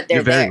 but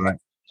they're there. Right.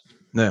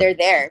 Yeah. They're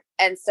there,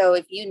 and so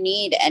if you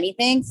need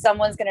anything,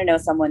 someone's going to know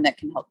someone that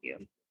can help you.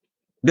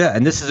 Yeah,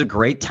 and this is a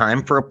great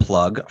time for a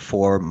plug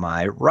for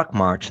my Ruck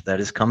March that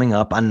is coming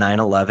up on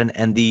 9/11,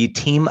 and the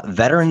team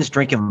Veterans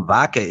Drinking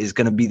Vodka is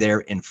going to be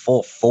there in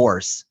full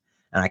force,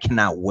 and I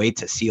cannot wait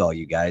to see all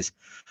you guys.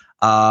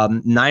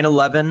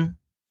 9/11,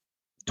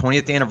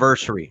 20th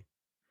anniversary.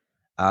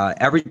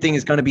 Everything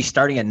is going to be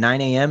starting at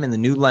 9 a.m. in the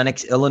New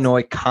Lenox,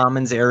 Illinois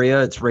Commons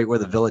area. It's right where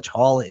the Village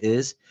Hall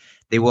is.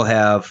 They will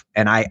have,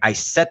 and I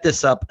set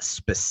this up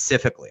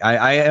specifically.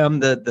 I am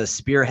the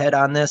spearhead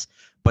on this.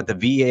 But the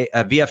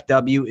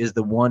VFW is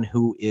the one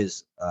who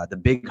is the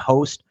big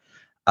host.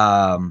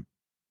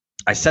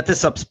 I set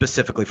this up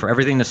specifically for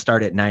everything to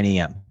start at 9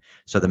 a.m.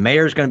 So the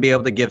mayor is going to be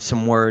able to give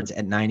some words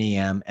at 9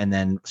 a.m. And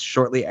then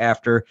shortly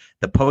after,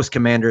 the post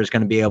commander is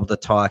going to be able to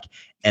talk.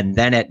 And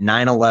then at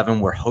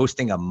 9:11, we're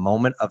hosting a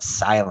moment of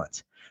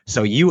silence.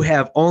 So you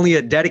have only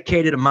a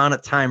dedicated amount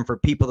of time for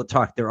people to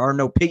talk. There are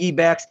no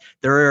piggybacks.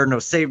 There are no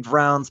saved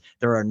rounds.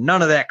 There are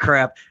none of that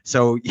crap.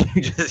 So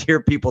you just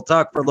hear people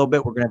talk for a little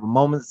bit. We're going to have a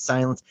moment of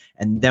silence,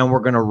 and then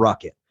we're going to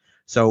ruck it.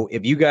 So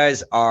if you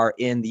guys are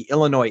in the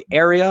Illinois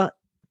area,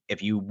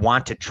 if you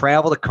want to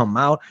travel to come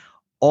out,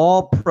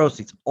 all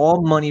proceeds,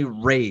 all money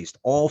raised,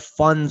 all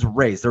funds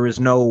raised. There is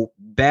no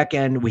back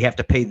end. We have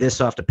to pay this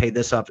off, to pay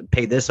this off, to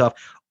pay this off.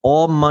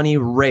 All money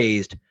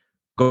raised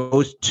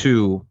goes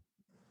to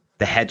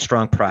the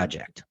Headstrong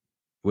Project,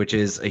 which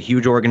is a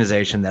huge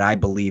organization that I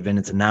believe in.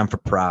 It's a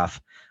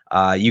non-for-profit.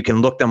 You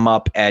can look them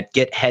up at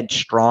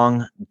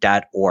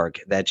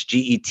getheadstrong.org. That's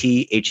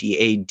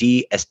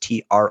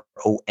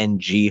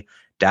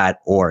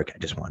getheadstrong.org. I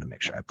just wanted to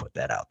make sure I put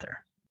that out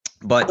there.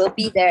 But we'll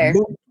be there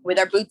with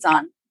our boots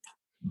on.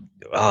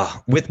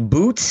 With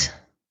boots?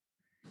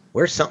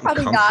 Where's something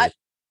Probably comfy? not.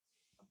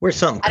 Where's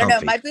something comfy? I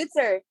don't know. My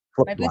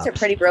boots are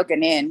pretty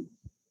broken in.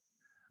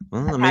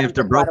 Well, I mean, if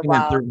they're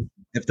broken,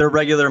 if they're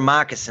regular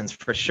moccasins,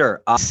 for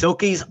sure.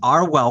 Silkies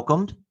are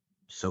welcomed.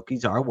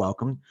 Flags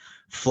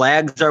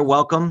are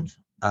welcomed.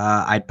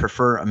 I'd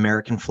prefer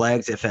American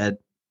flags, if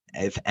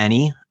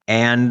any.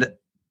 And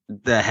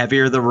the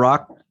heavier the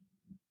ruck,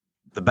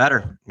 the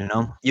better.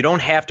 You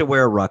don't have to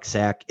wear a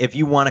rucksack. If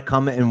you want to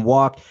come and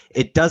walk,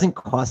 it doesn't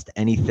cost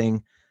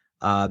anything.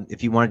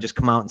 If you want to just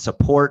come out and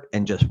support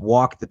and just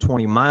walk the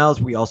 20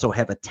 miles, we also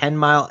have a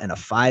 10-mile and a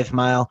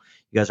 5-mile.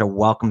 You guys are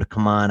welcome to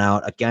come on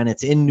out. Again,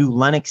 it's in New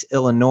Lenox,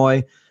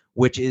 Illinois,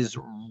 which is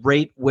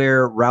right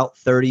where Route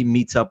 30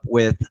 meets up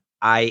with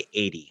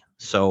I-80.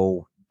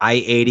 So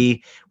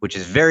I-80, which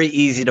is very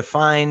easy to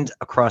find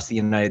across the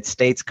United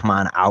States. Come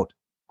on out.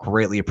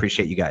 Greatly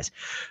appreciate you guys.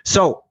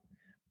 So,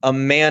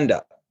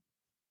 Amanda,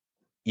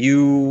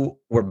 you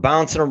were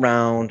bouncing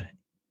around.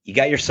 You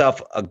got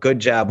yourself a good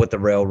job with the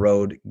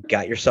railroad,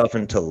 got yourself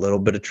into a little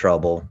bit of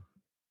trouble.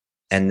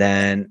 And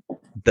then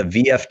the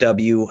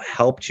VFW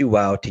helped you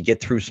out to get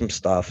through some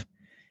stuff.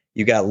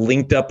 You got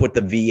linked up with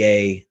the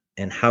VA.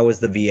 And how has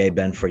the VA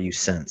been for you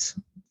since?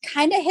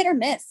 Kind of hit or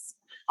miss,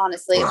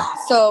 honestly.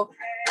 So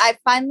I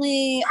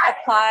finally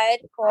applied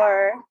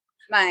for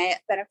my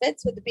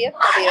benefits with the VFW.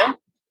 Hang on a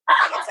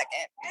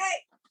second.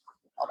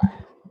 Hold on.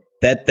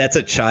 That's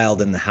a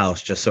child in the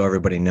house, just so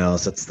everybody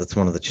knows. That's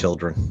one of the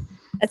children.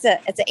 It's an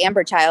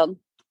Amber child.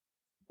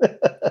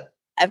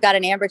 I've got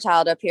an Amber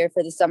child up here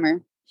for the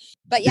summer.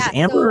 But yeah,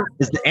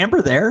 is the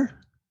Amber there?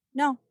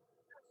 No.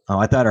 Oh,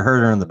 I thought I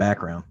heard her in the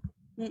background.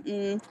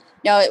 No,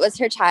 it was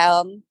her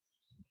child.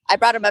 I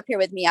brought him up here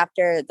with me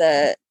after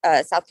the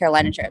South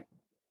Carolina trip.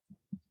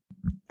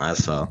 I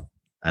saw,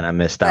 and I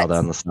missed out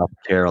on the South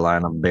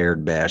Carolina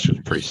Baird Bash. It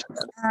was pretty sad.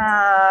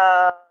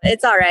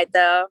 It's all right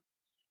though.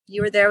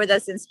 You were there with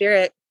us in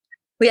spirit.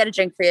 We had a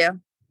drink for you.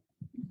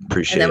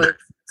 Appreciate it. And then we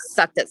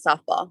sucked at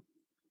softball.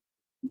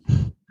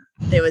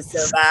 It was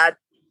so bad.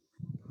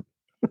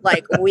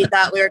 Like, we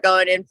thought we were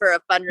going in for a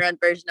fun run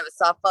version of a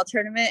softball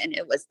tournament, and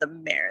it was the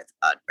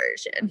marathon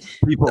version.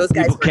 People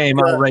came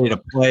out ready to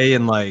play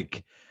in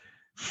like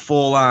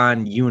full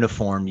on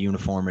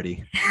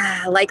uniformity.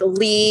 Like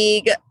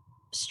league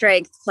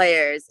strength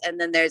players, and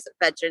then there's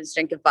veterans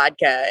drinking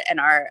vodka, and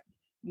our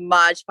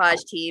Mod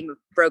Podge team of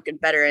broken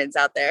veterans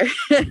out there.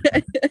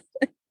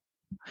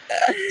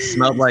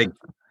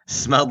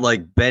 Smelled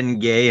like Ben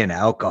Gay and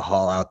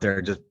alcohol out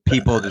there. Just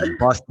people just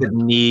busted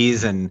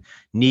knees and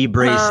knee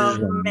braces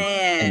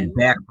and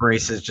back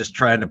braces, just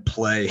trying to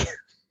play.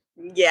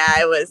 Yeah,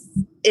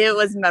 it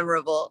was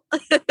memorable.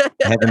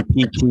 Having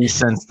PT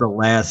since the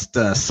last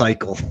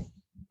cycle.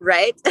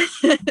 Right?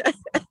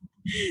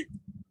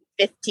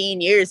 15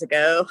 years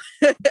ago.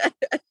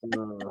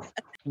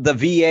 The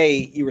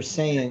VA, you were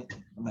saying,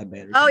 my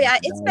battery. Oh yeah,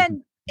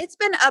 it's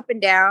been up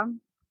and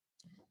down.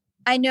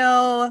 I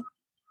know.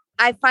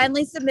 I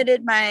finally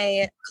submitted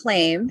my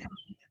claim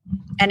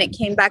and it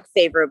came back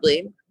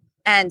favorably.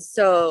 And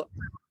so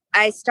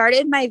I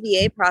started my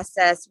VA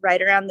process right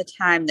around the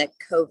time that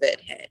COVID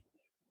hit.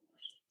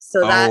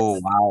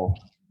 So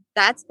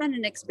that's been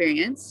an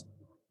experience.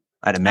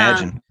 I'd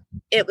imagine.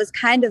 It was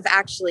kind of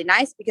actually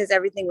nice because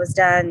everything was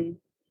done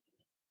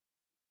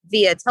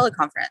via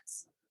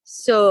teleconference.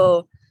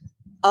 So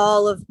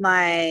all of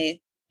my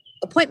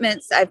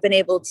appointments I've been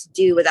able to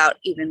do without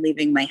even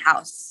leaving my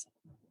house.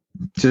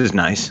 This is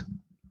nice.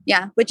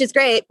 Yeah, which is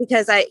great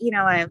because I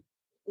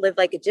live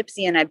like a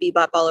gypsy and I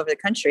bebop all over the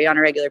country on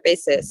a regular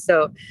basis.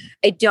 So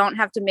I don't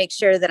have to make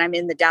sure that I'm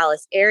in the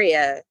Dallas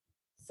area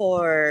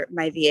for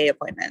my VA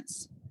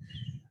appointments.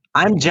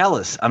 I'm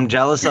jealous. I'm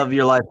jealous of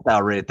your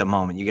lifestyle right at the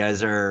moment. You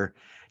guys are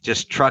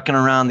just trucking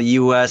around the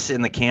U.S.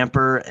 in the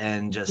camper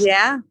and just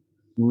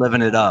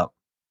living it up.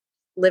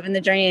 Living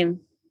the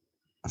dream.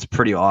 That's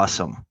pretty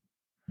awesome.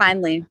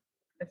 I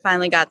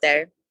finally got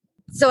there.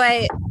 So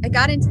I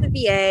got into the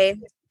VA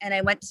and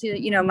I went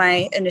to,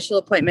 my initial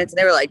appointments and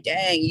they were like,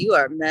 dang, you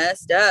are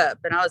messed up.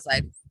 And I was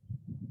like,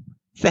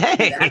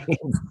 thanks.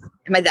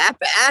 am I that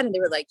bad? And they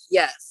were like,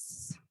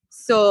 yes.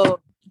 So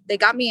they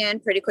got me in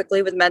pretty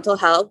quickly with mental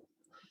health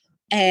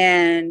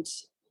and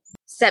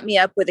set me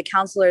up with a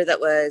counselor that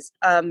was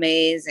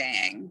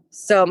amazing.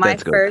 So my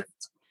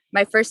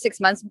first 6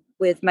 months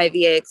with my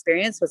VA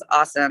experience was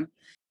awesome.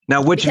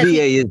 Now, which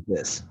VA is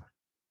this?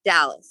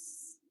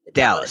 Dallas.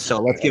 Dallas. So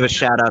let's give a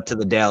shout out to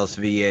the Dallas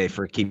VA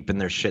for keeping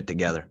their shit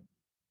together.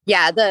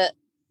 Yeah, the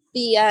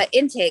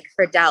intake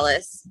for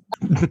Dallas.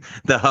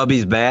 The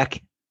hubby's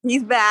back.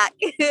 He's back.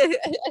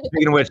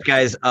 Speaking of which,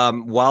 guys,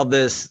 while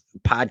this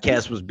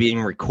podcast was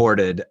being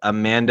recorded,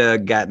 Amanda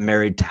got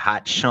married to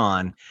Hot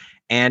Sean.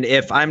 And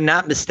if I'm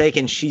not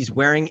mistaken, she's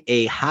wearing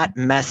a Hot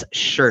Mess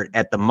shirt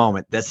at the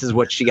moment. This is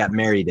what she got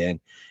married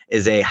in,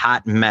 is a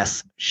Hot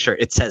Mess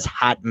shirt. It says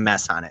Hot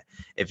Mess on it.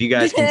 If you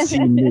guys can see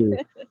me,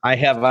 I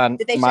have on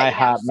my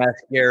Hot Mess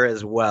gear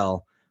as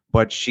well.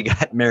 But she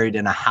got married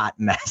in a Hot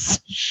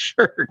Mess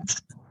shirt.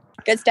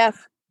 Good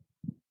stuff.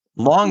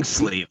 Long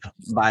sleeve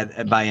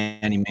by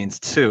any means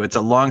too. It's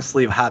a long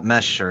sleeve Hot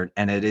Mess shirt,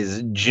 and it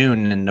is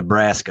June in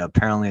Nebraska.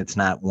 Apparently it's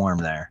not warm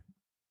there.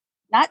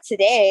 Not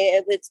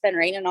today. It's been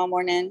raining all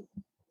morning.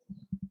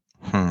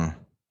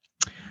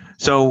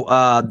 So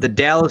the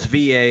Dallas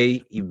VA,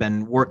 you've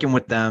been working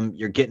with them.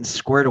 You're getting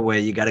squared away.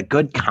 You got a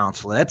good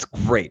counselor. That's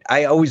great.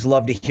 I always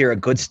love to hear a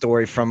good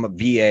story from a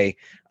VA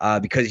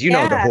because you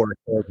know the horror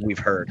stories we've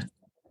heard.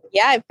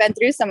 Yeah, I've been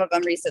through some of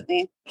them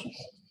recently.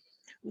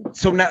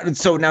 So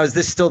now is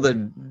this still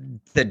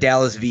the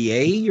Dallas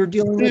VA you're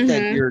dealing with?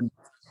 That you're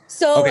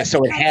so okay.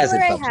 So it has.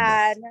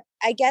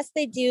 I guess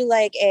they do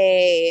like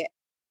a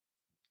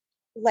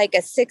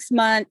 6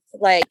 month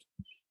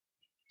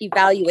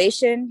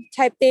evaluation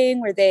type thing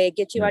where they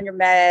get you on your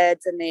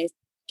meds and they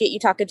get you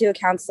talking to a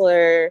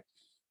counselor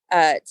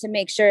to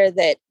make sure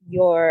that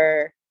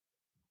you're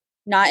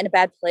not in a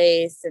bad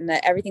place and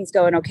that everything's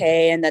going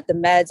okay and that the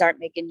meds aren't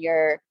making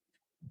your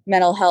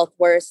mental health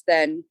worse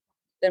than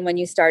when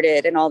you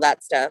started and all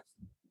that stuff.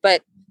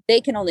 But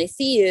they can only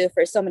see you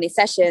for so many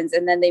sessions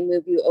and then they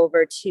move you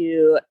over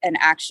to an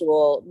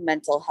actual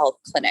mental health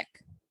clinic.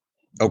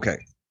 Okay.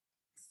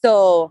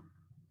 So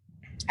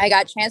I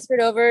got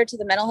transferred over to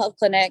the mental health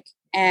clinic.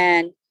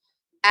 And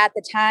at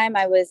the time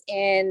I was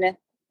in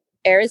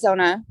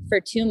Arizona for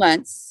 2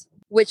 months,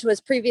 which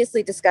was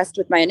previously discussed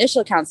with my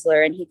initial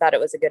counselor. And he thought it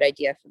was a good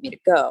idea for me to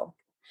go.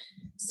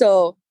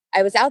 So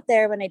I was out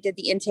there when I did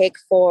the intake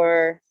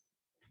for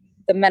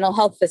the mental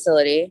health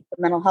facility,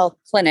 the mental health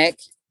clinic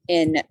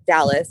in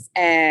Dallas.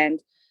 And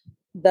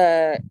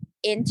the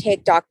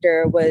intake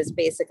doctor was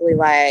basically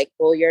like,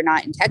 well, you're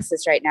not in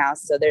Texas right now,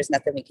 so there's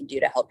nothing we can do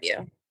to help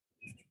you.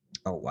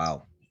 Oh,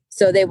 wow.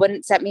 So they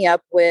wouldn't set me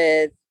up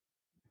with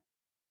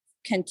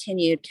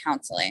continued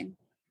counseling.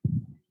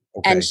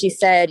 Okay. And she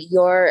said,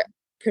 your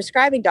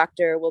prescribing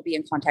doctor will be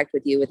in contact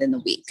with you within the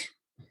week.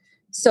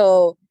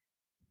 So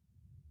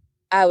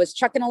I was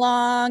trucking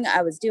along.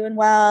 I was doing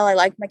well. I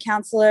liked my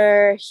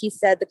counselor. He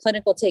said, the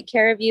clinic will take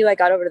care of you. I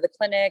got over to the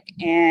clinic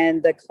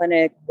and the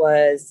clinic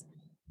was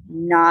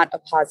not a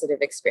positive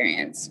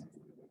experience.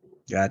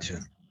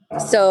 Gotcha.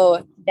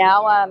 So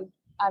now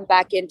I'm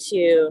back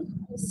into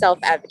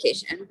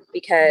self-advocation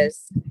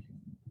because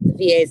the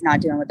VA is not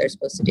doing what they're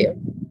supposed to do.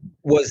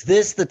 Was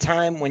this the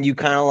time when you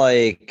kind of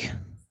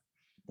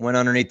went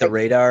underneath the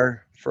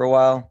radar for a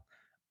while?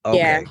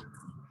 Okay.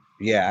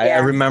 Yeah. I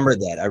remember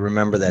that. I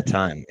remember that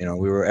time. You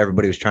know,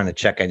 everybody was trying to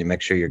check on you,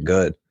 make sure you're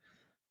good.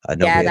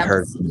 Nobody had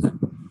heard.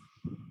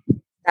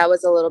 That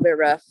was a little bit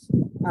rough.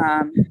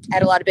 I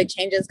had a lot of big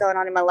changes going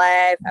on in my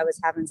life. I was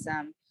having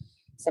some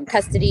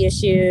custody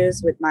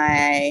issues with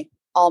my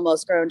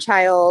almost grown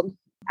child.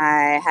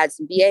 I had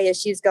some VA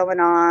issues going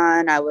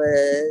on. I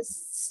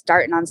was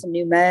starting on some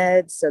new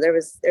meds. So there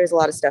was a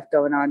lot of stuff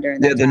going on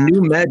during that time. The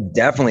new med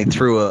definitely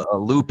threw a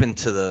loop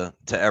into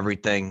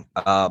everything.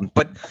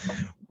 But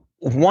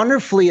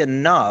wonderfully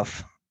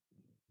enough,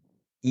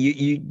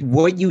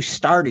 what you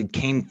started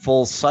came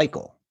full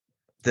cycle.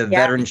 The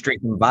Veterans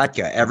Drinking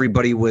Vodka.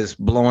 Everybody was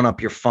blowing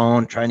up your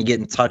phone, trying to get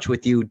in touch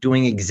with you,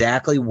 doing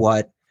exactly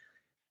what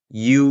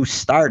you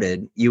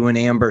and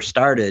Amber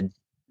started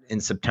in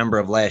September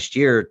of last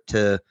year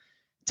to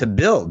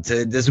build.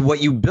 This is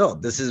what you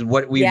build. This is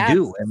what we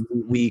do. And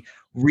we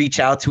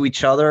reach out to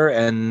each other,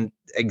 and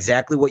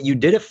exactly what you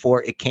did it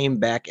for, it came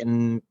back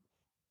and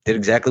did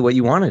exactly what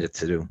you wanted it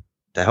to do,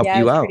 to help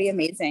you out. Pretty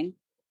amazing.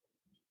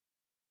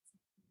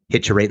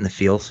 Hit you right in the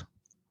feels.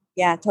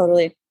 Yeah,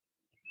 totally.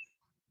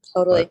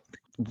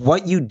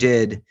 What you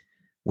did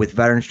with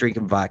Veterans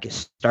Drinking Vodka,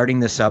 starting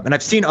this up, and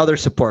I've seen other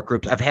support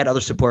groups. I've had other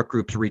support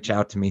groups reach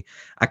out to me.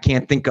 I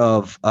can't think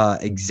of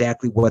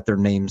exactly what their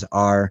names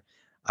are.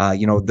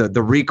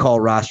 The recall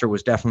roster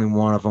was definitely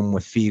one of them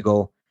with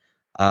Fiegel.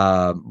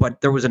 But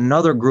there was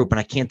another group, and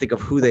I can't think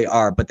of who they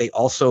are, but they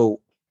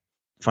also,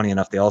 funny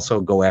enough, they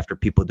also go after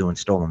people doing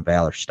stolen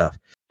valor stuff.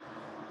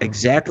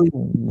 Exactly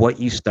what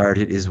you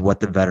started is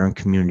what the veteran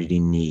community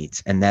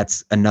needs. And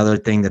that's another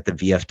thing that the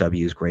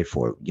VFW is great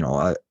for.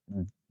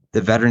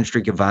 the Veterans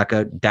Drinking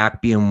Vodka,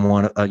 Doc being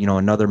one,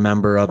 another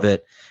member of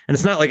it. And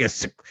it's not like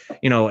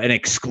an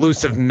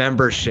exclusive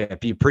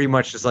membership. You pretty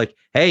much just like,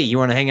 hey, you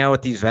want to hang out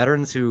with these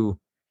veterans who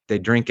they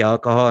drink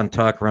alcohol and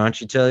talk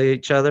raunchy to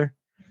each other?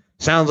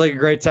 Sounds like a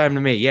great time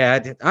to me.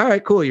 Yeah. All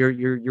right, cool.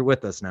 You're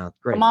with us now.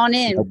 Great. Come on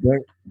in.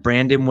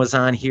 Brandon was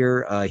on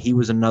here.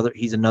 He's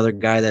another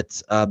guy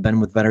that's been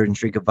with Veterans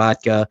Drinking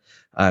Vodka.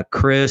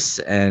 Chris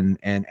and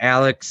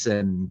Alex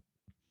and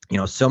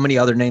so many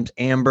other names,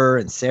 Amber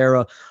and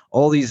Sarah,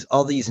 all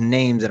these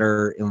names that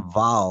are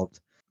involved.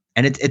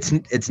 And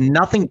it's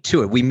nothing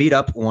to it. We meet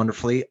up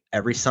wonderfully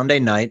every Sunday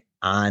night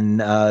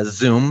on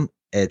Zoom.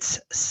 It's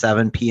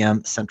 7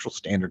 p.m. Central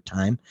Standard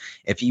Time.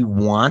 If you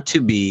want to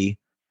be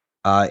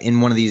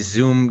in one of these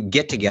Zoom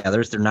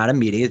get-togethers, they're not a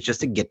meeting. It's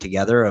just a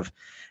get-together of.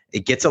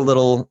 It gets a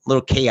little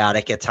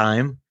chaotic at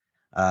time.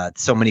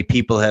 So many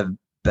people have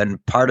been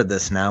part of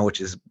this now,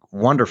 which is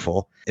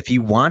wonderful. If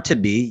you want to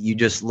be, you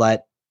just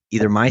let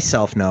either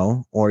myself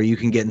know, or you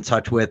can get in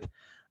touch with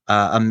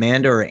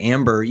Amanda or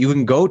Amber. You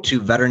can go to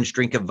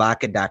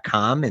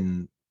veteransdrinkofvodka.com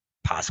and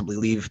possibly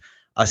leave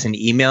us an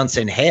email and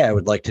saying, hey, I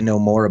would like to know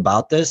more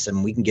about this,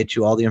 and we can get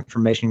you all the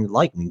information you'd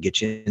like. We can get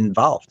you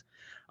involved.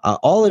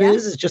 All it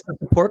is just a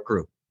support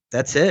group.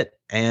 That's it.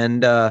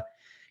 And,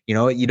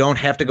 you don't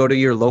have to go to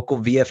your local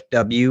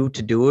VFW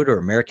to do it or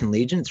American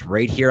Legion. It's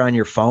right here on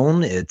your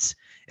phone. It's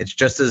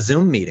just a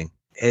Zoom meeting.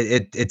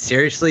 It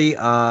seriously,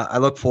 I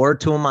look forward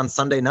to them on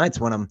Sunday nights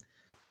when I'm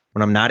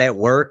not at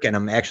work and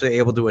I'm actually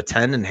able to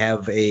attend and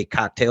have a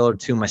cocktail or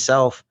two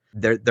myself.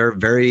 They're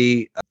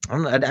very,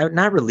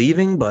 not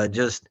relieving, but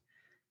just,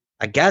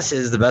 I guess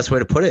is the best way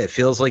to put it. It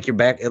feels like you're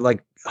back at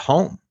like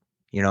home,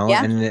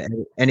 and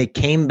it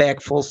came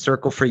back full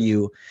circle for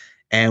you.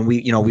 And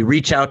we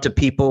reach out to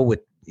people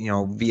with,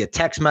 via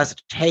text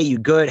message. Hey, you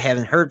good?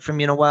 Haven't heard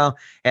from you in a while.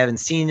 Haven't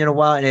seen you in a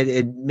while. And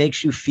it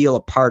makes you feel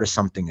a part of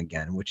something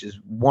again, which is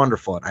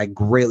wonderful. And I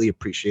greatly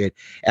appreciate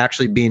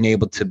actually being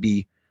able to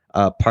be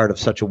part of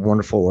such a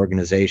wonderful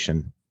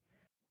organization.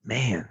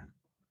 Man,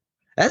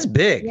 that's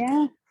big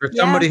for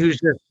somebody who's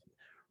just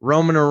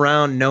roaming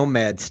around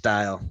nomad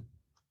style.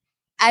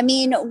 I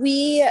mean,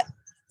 we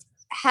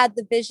had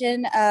the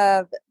vision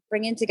of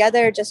bringing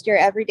together just your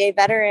everyday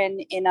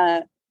veteran in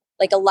a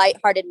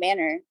lighthearted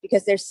manner,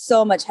 because there's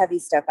so much heavy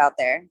stuff out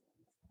there.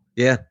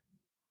 Yeah.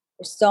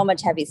 There's so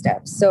much heavy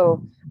stuff.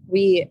 So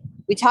we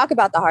talk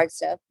about the hard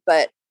stuff,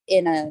 but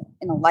in a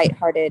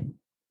lighthearted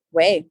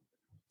way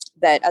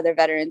that other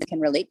veterans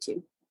can relate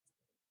to.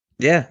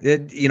 Yeah.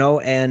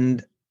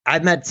 And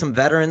I've met some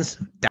veterans.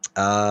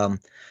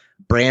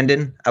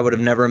 Brandon, I would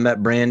have never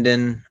met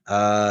Brandon.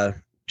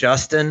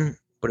 Justin,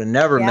 would have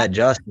never met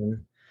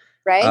Justin.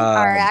 Right?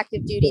 Our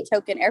active duty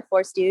token Air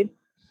Force dude.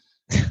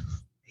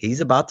 He's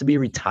about to be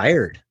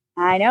retired.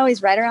 I know,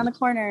 he's right around the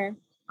corner.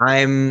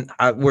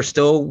 We're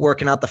still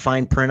working out the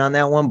fine print on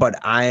that one, but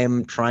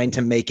I'm trying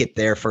to make it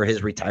there for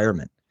his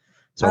retirement.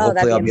 So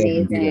hopefully I'll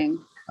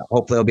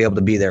be able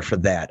to be there for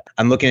that.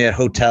 I'm looking at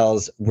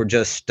hotels. We're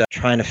just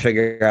trying to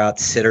figure out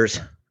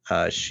sitters.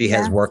 She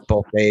has work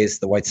both days.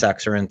 The White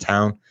Sox are in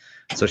town.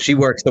 So she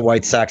works the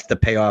White Sox to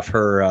pay off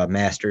her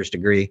master's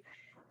degree.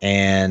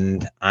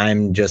 And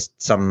I'm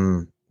just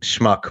some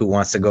schmuck who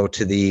wants to go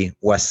to the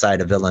west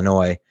side of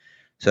Illinois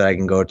so that I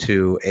can go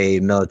to a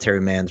military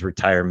man's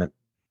retirement.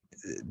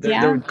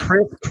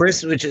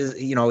 Chris, which is,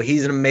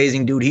 he's an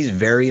amazing dude. He's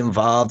very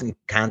involved in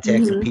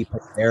contacting people.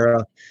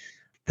 Sarah,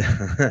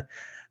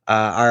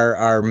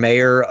 our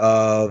mayor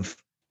of,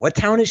 what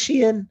town is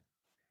she in?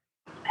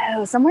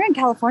 Oh, somewhere in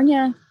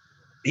California.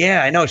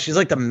 Yeah, I know. She's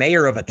like the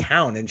mayor of a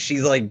town, and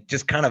she's like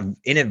just kind of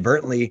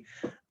inadvertently.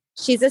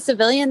 She's a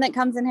civilian that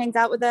comes and hangs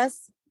out with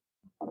us.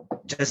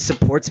 Just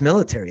supports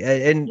military.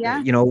 And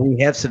we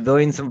have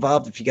civilians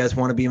involved. If you guys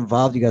want to be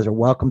involved, you guys are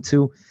welcome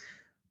to.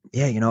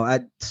 Yeah,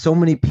 so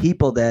many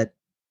people that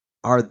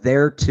are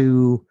there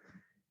to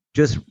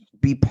just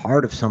be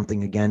part of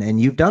something again,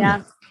 and you've done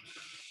that.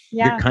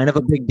 Yeah. You're kind of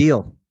a big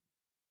deal.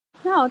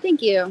 No,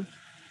 thank you.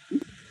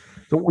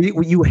 So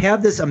you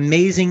have this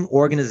amazing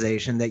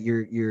organization that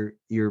you're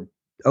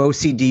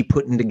OCD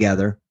putting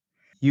together.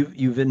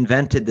 You've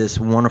invented this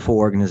wonderful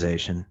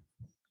organization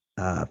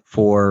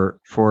for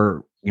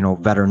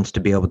veterans to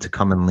be able to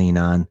come and lean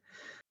on.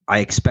 I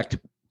expect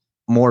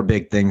more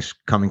big things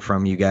coming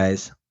from you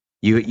guys.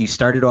 You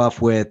started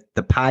off with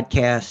the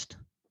podcast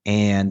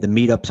and the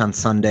meetups on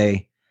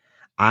Sunday.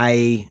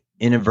 I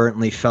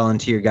inadvertently fell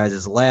into your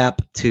guys'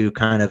 lap to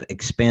kind of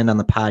expand on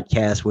the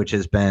podcast, which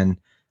has been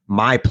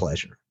my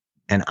pleasure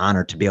and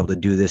honor to be able to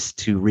do this,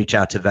 to reach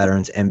out to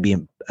veterans and be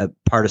a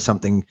part of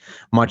something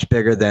much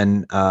bigger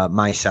than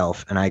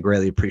myself. And I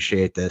greatly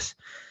appreciate this.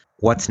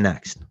 What's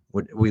next?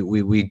 We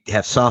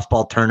have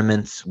softball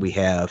tournaments. We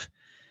have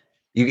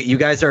you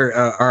guys are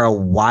a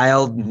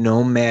wild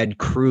nomad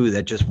crew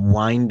that just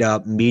wind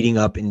up meeting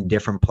up in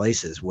different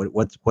places.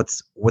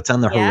 What's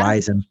on the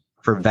horizon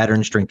for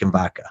Veterans Drinking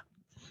Vodka?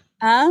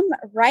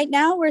 Right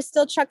now we're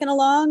still trucking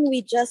along.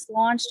 We just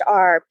launched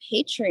our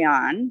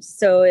Patreon.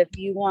 So if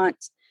you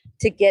want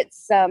to get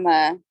some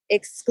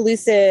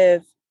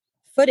exclusive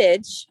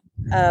footage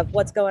of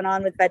what's going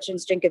on with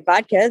Veterans Drinking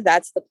Vodka,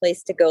 that's the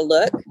place to go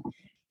look.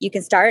 You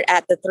can start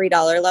at the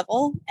 $3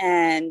 level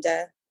and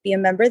be a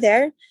member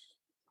there.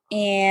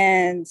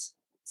 And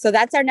so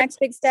that's our next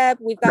big step.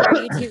 We've got our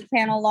YouTube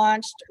channel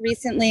launched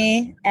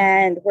recently,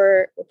 and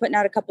we're putting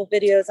out a couple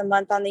videos a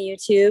month on the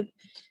YouTube.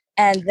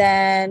 And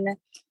then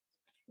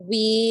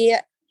we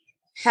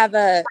have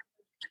a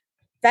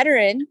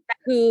veteran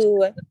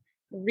who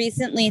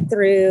recently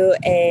threw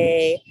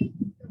a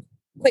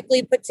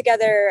quickly put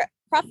together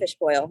crawfish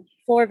boil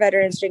for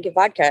Veterans Drinking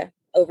Vodka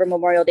over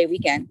Memorial Day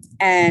weekend.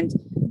 And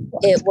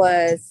it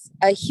was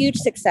a huge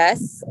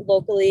success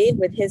locally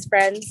with his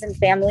friends and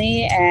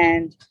family.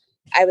 And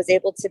I was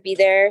able to be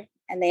there,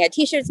 and they had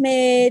t-shirts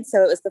made.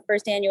 So it was the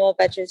first annual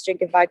Veterans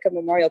Drinking Vodka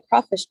Memorial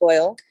Crawfish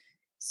Boil.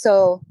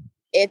 So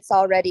it's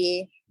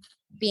already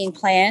being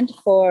planned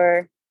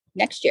for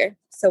next year.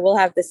 So we'll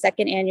have the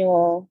second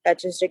annual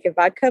Veterans Drinking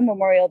Vodka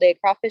Memorial Day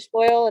Crawfish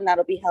Boil, and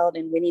that'll be held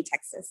in Winnie,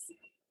 Texas.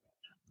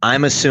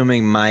 I'm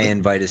assuming my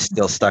invite is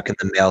still stuck in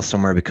the mail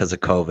somewhere because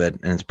of COVID,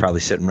 and it's probably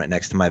sitting right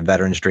next to my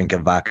Veterans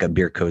Drinking Vodka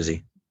beer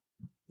cozy.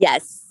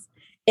 Yes.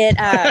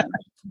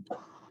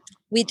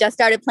 We just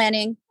started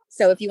planning.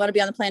 So if you want to be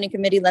on the planning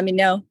committee, let me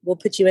know. We'll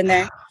put you in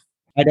there.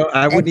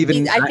 I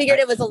figured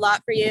it was a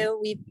lot for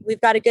you. We've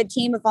got a good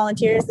team of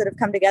volunteers that have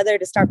come together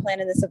to start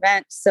planning this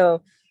event.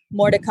 So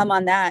more to come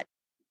on that.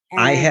 And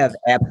I have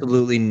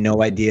absolutely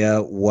no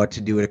idea what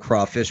to do at a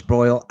crawfish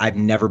boil. I've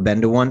never been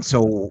to one.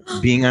 So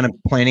being on a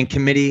planning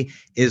committee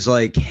is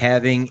like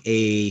having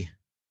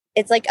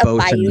it's like a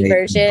bayou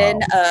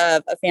version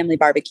of a family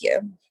barbecue.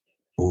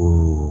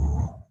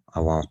 Ooh, I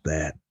want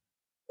that.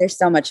 They're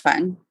so much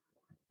fun.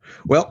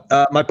 Well,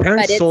 my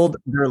parents sold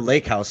their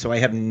lake house, so I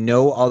have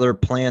no other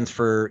plans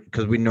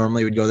because we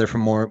normally would go there for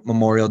more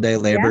Memorial Day,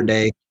 Labor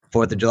Day,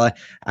 4th of July.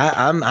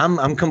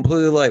 I'm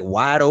completely like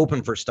wide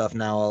open for stuff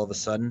now all of a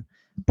sudden.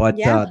 But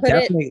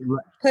definitely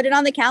put it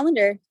on the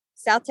calendar.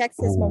 South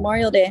Texas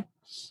Memorial Day.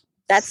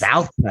 That's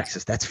South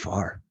Texas. That's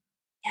far.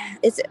 Yeah,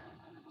 it's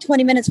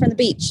 20 minutes from the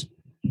beach.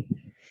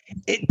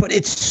 But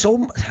it's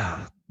so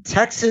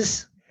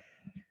Texas.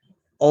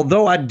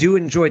 Although I do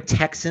enjoy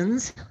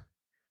Texans,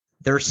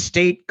 their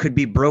state could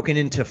be broken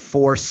into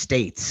 4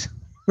 states.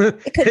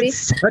 It could be.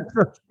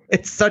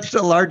 It's such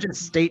the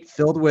largest state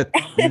filled with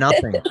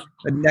nothing.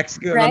 The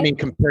next, right? I mean,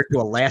 compared to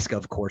Alaska,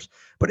 of course,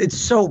 but it's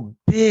so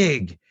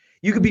big.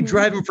 You could be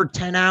driving for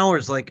 10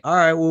 hours. Like, all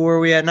right, well, where are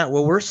we at now?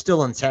 Well, we're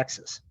still in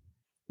Texas.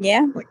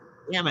 Yeah. Like,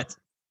 damn it.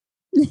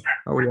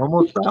 Are we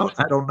almost out?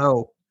 I don't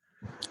know.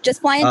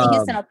 Just fly into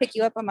Houston. I'll pick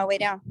you up on my way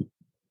down.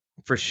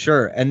 For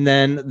sure. And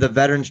then the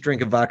Veterans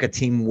Drinking Vodka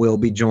team will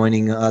be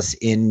joining us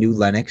in New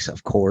Lenox,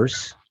 of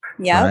course.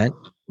 Yeah. Right?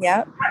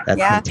 Yeah.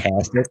 That's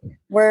fantastic.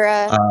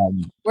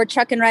 We're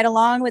trucking right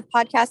along with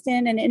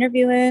podcasting and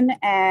interviewing,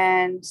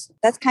 and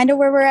that's kind of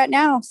where we're at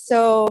now.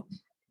 So,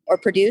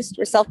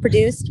 we're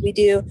self-produced. We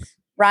do,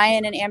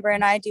 Ryan and Amber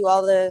and I do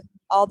all the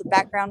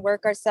background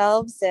work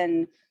ourselves,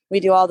 and we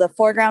do all the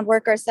foreground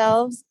work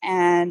ourselves,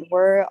 and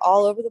we're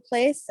all over the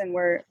place, and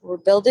we're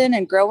building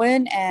and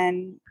growing,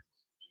 and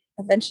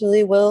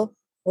eventually we'll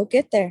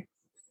get there.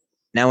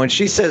 Now, when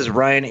she says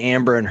Ryan,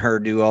 Amber, and her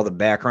do all the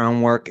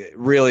background work,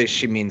 really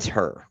she means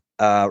her.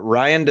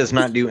 Ryan does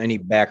not do any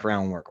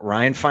background work.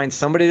 Ryan finds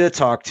somebody to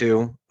talk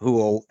to who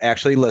will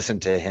actually listen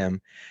to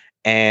him,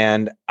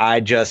 and I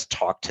just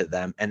talk to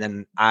them, and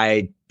then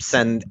I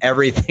send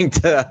everything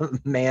to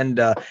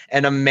Amanda,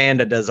 and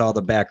Amanda does all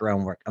the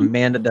background work.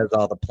 Amanda does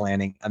all the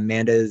planning.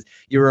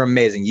 You're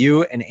amazing.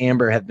 You and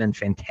Amber have been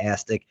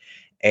fantastic,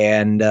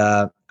 and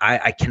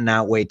I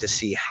cannot wait to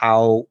see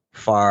how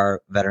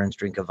far Veterans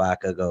Drinking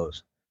Vodka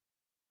goes.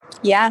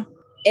 Yeah,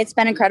 it's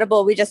been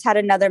incredible. We just had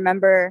another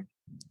member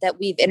that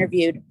we've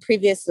interviewed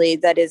previously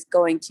that is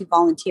going to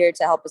volunteer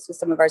to help us with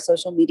some of our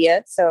social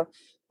media. So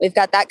we've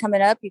got that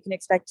coming up. You can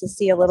expect to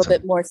see a little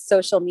bit more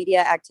social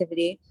media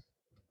activity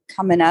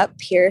coming up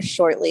here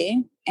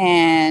shortly.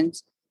 And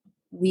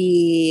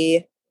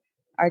we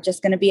are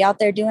just going to be out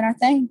there doing our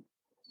thing.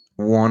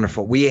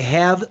 Wonderful. We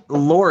have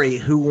Lori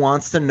who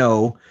wants to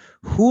know,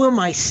 who am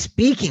I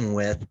speaking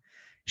with?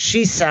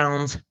 She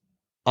sounds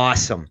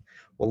awesome.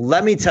 Well,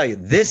 let me tell you,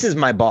 this is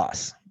my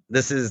boss.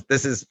 This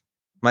is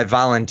my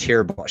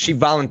volunteer boss. She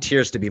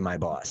volunteers to be my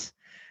boss.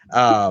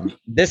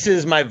 This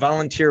is my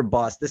volunteer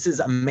boss. This is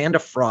Amanda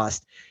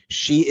Frost.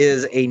 She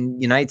is a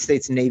United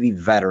States Navy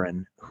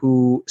veteran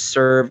who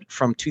served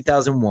from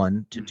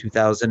 2001 to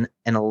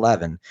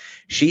 2011.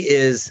 She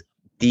is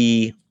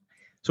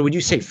so would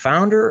you say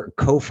founder,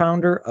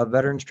 co-founder of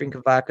Veterans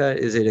Drinking Vodka?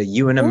 Is it a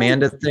you and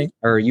Amanda thing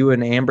or you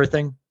and Amber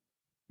thing?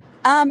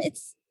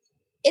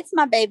 It's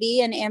my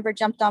baby, and Amber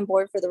jumped on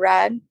board for the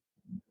ride.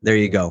 There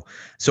you go.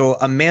 So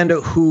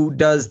Amanda, who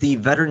does the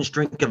Veterans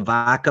Drinking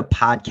Vodka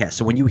podcast.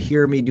 So when you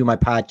hear me do my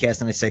podcast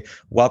and I say,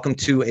 welcome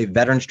to a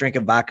Veterans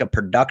Drinking Vodka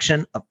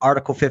production of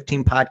Article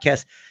 15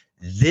 podcast,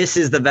 this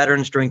is the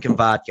Veterans Drinking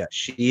Vodka.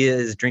 She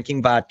is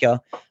drinking vodka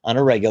on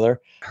a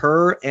regular.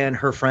 Her and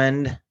her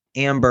friend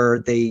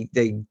Amber, they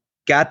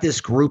got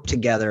this group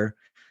together.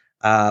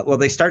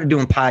 They started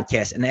doing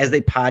podcasts, and as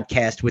they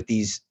podcast with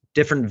these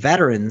different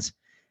veterans,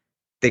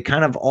 they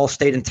kind of all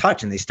stayed in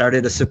touch and they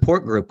started a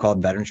support group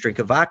called Veterans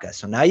Drinking Vodka.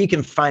 So now you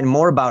can find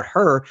more about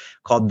her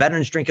called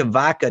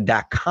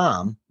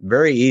veteransdrinkingvodka.com.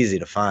 Very easy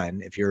to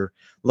find if you're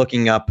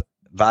looking up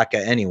vodka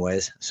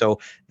anyways. So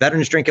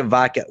Veterans Drinking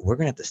Vodka, we're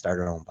going to have to start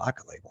our own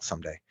vodka label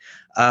someday.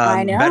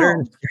 I know.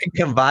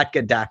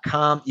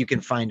 veteransdrinkingvodka.com. You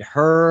can find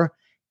her,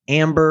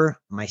 Amber,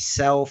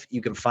 myself.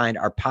 You can find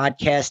our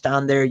podcast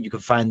on there. You can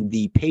find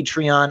the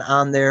Patreon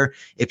on there.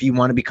 If you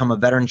want to become a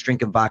Veterans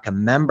Drinking Vodka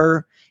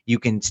member, you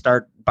can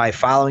start by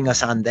following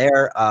us on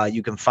there.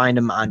 You can find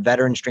them on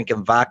Veterans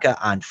Drinking Vodka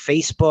on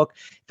Facebook,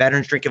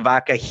 Veterans Drinking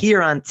Vodka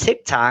here on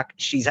TikTok.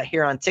 She's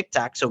here on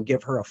TikTok, so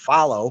give her a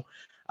follow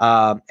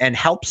and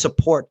help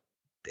support.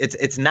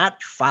 It's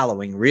not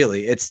following,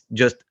 really. It's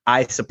just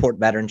I support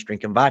Veterans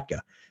Drinking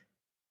Vodka.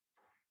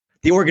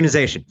 The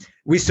organization.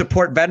 We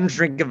support Veterans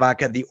Drinking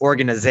Vodka, the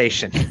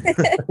organization.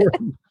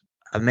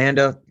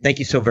 Amanda, thank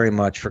you so very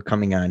much for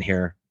coming on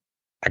here.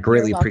 I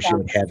greatly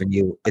appreciate having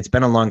you. It's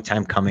been a long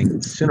time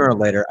coming. Sooner or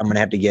later, I'm going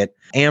to have to get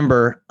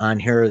Amber on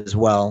here as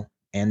well.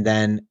 And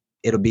then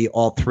it'll be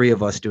all three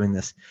of us doing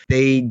this.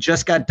 They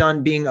just got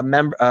done being a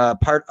member,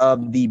 part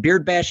of the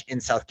Beard Bash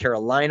in South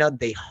Carolina.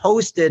 They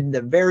hosted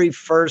the very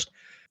first,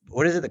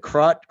 what is it? The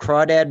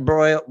crawdad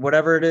broil,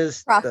 whatever it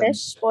is.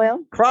 Crawfish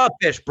broil.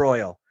 Crawfish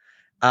broil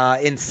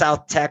in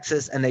South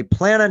Texas. And they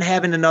plan on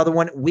having another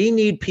one. We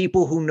need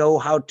people who know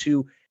how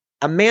to,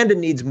 Amanda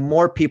needs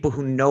more people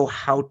who know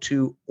how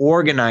to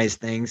organize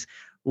things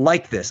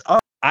like this. Oh,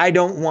 I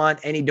don't want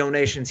any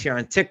donations here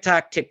on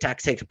TikTok. TikTok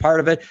takes a part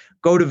of it.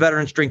 Go to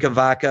Veterans Drinking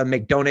Vodka,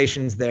 make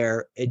donations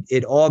there.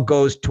 It all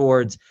goes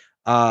towards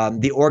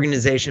the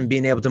organization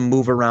being able to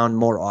move around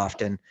more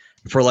often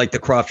for like the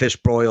crawfish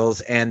broils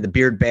and the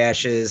beard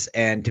bashes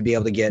and to be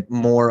able to get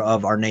more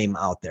of our name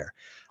out there.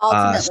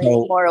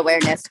 Ultimately, more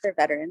awareness for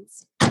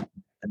veterans.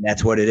 And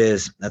that's what it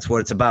is. That's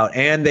what it's about.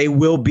 And they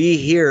will be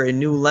here in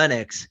New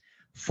Lenox,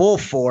 full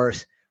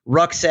force,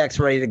 rucksacks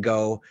ready to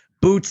go,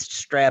 boots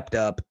strapped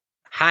up,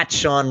 hot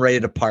Sean ready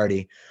to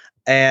party.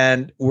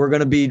 And we're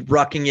going to be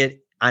rucking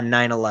it on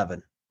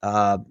 9/11.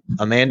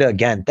 Amanda,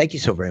 again, thank you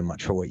so very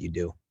much for what you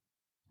do.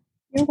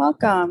 You're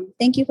welcome.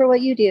 Thank you for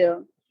what you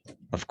do.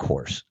 Of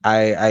course.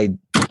 I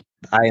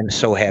am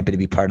so happy to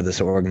be part of this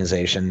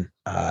organization.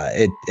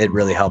 It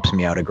really helps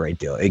me out a great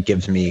deal. It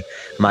gives me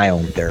my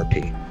own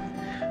therapy.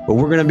 But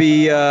we're gonna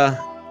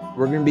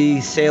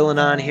be sailing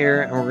on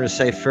here, and we're gonna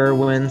say fair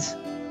winds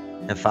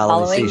and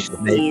following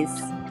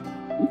seas.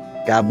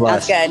 God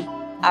bless. That's good.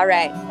 All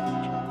right.